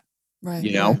about that? Right.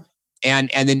 You know,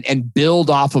 and then build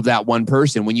off of that one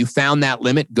person. When you found that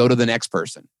limit, go to the next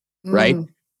person. Right.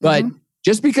 But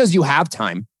just because you have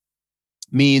time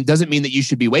doesn't mean that you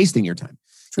should be wasting your time.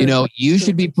 True. You know, you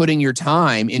should be putting your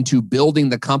time into building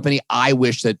the company I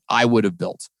wish that I would have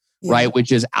built, right?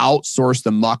 Which is outsource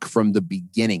the muck from the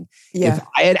beginning. If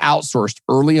I had outsourced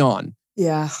early on,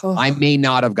 I may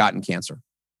not have gotten cancer.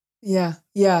 Yeah,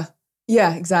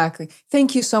 exactly.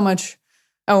 Thank you so much,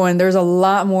 Owen. There's a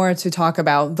lot more to talk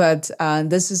about, but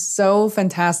this is so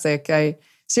fantastic. I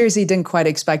seriously didn't quite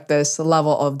expect this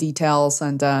level of details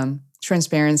and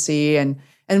transparency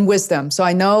and wisdom. So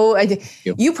I know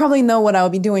you probably know what I'll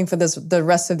be doing for the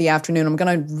rest of the afternoon. I'm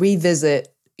going to revisit,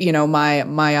 my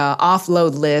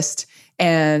offload list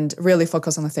and really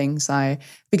focus on the things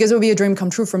because it would be a dream come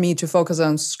true for me to focus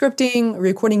on scripting,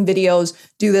 recording videos,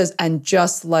 do this, and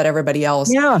just let everybody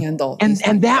else handle.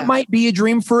 And that might be a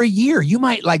dream for a year. You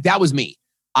might that was me.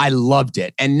 I loved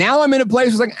it. And now I'm in a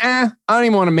place where it's like, I don't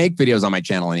even want to make videos on my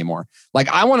channel anymore. Like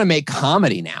I want to make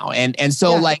comedy now. And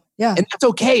so and that's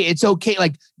okay. It's okay.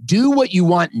 Like do what you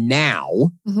want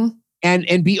now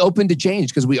and be open to change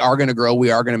because we are going to grow. We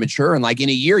are going to mature. And like in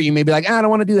a year, you may be like, I don't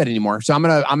want to do that anymore. So I'm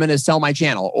going to sell my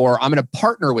channel or I'm going to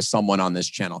partner with someone on this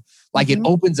channel. Like it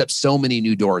opens up so many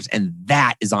new doors and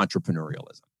that is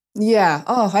entrepreneurialism. Yeah.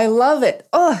 Oh, I love it.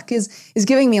 Oh, because it's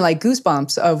giving me like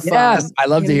goosebumps of. Yes, I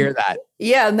love to hear that.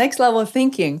 Yeah, next level of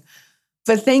thinking.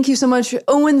 But thank you so much,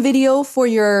 Owen Video, for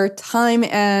your time.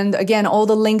 And again, all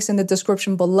the links in the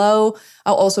description below.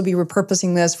 I'll also be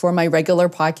repurposing this for my regular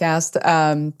podcast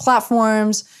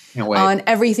platforms. Can't wait. On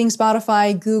everything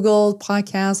Spotify, Google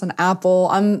Podcasts, and Apple.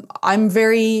 I'm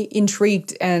very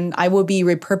intrigued, and I will be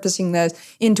repurposing this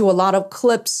into a lot of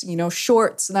clips,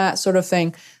 shorts, that sort of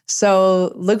thing.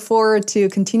 So look forward to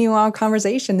continue our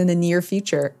conversation in the near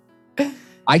future.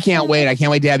 I can't wait. I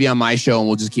can't wait to have you on my show, and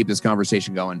we'll just keep this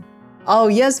conversation going. Oh,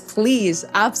 yes, please.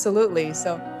 Absolutely.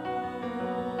 So.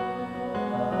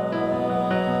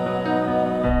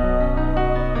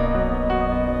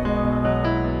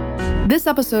 This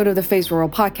episode of the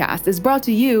FaceWorld podcast is brought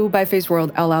to you by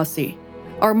FaceWorld LLC,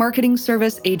 our marketing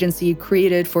service agency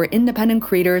created for independent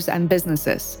creators and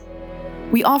businesses.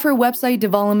 We offer website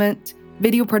development,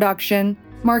 video production,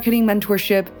 marketing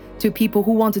mentorship to people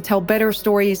who want to tell better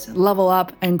stories, level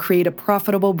up, and create a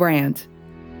profitable brand.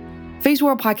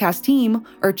 FaceWorld podcast team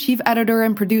are Chief Editor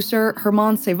and Producer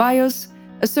Herman Ceballos,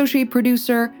 Associate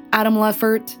Producer Adam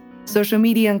Leffert, Social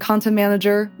Media and Content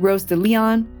Manager Rose De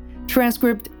Leon,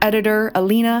 Transcript Editor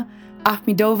Alina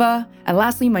Akhmedova, and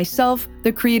lastly myself,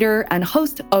 the creator and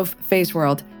host of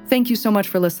FaceWorld. Thank you so much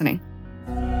for listening.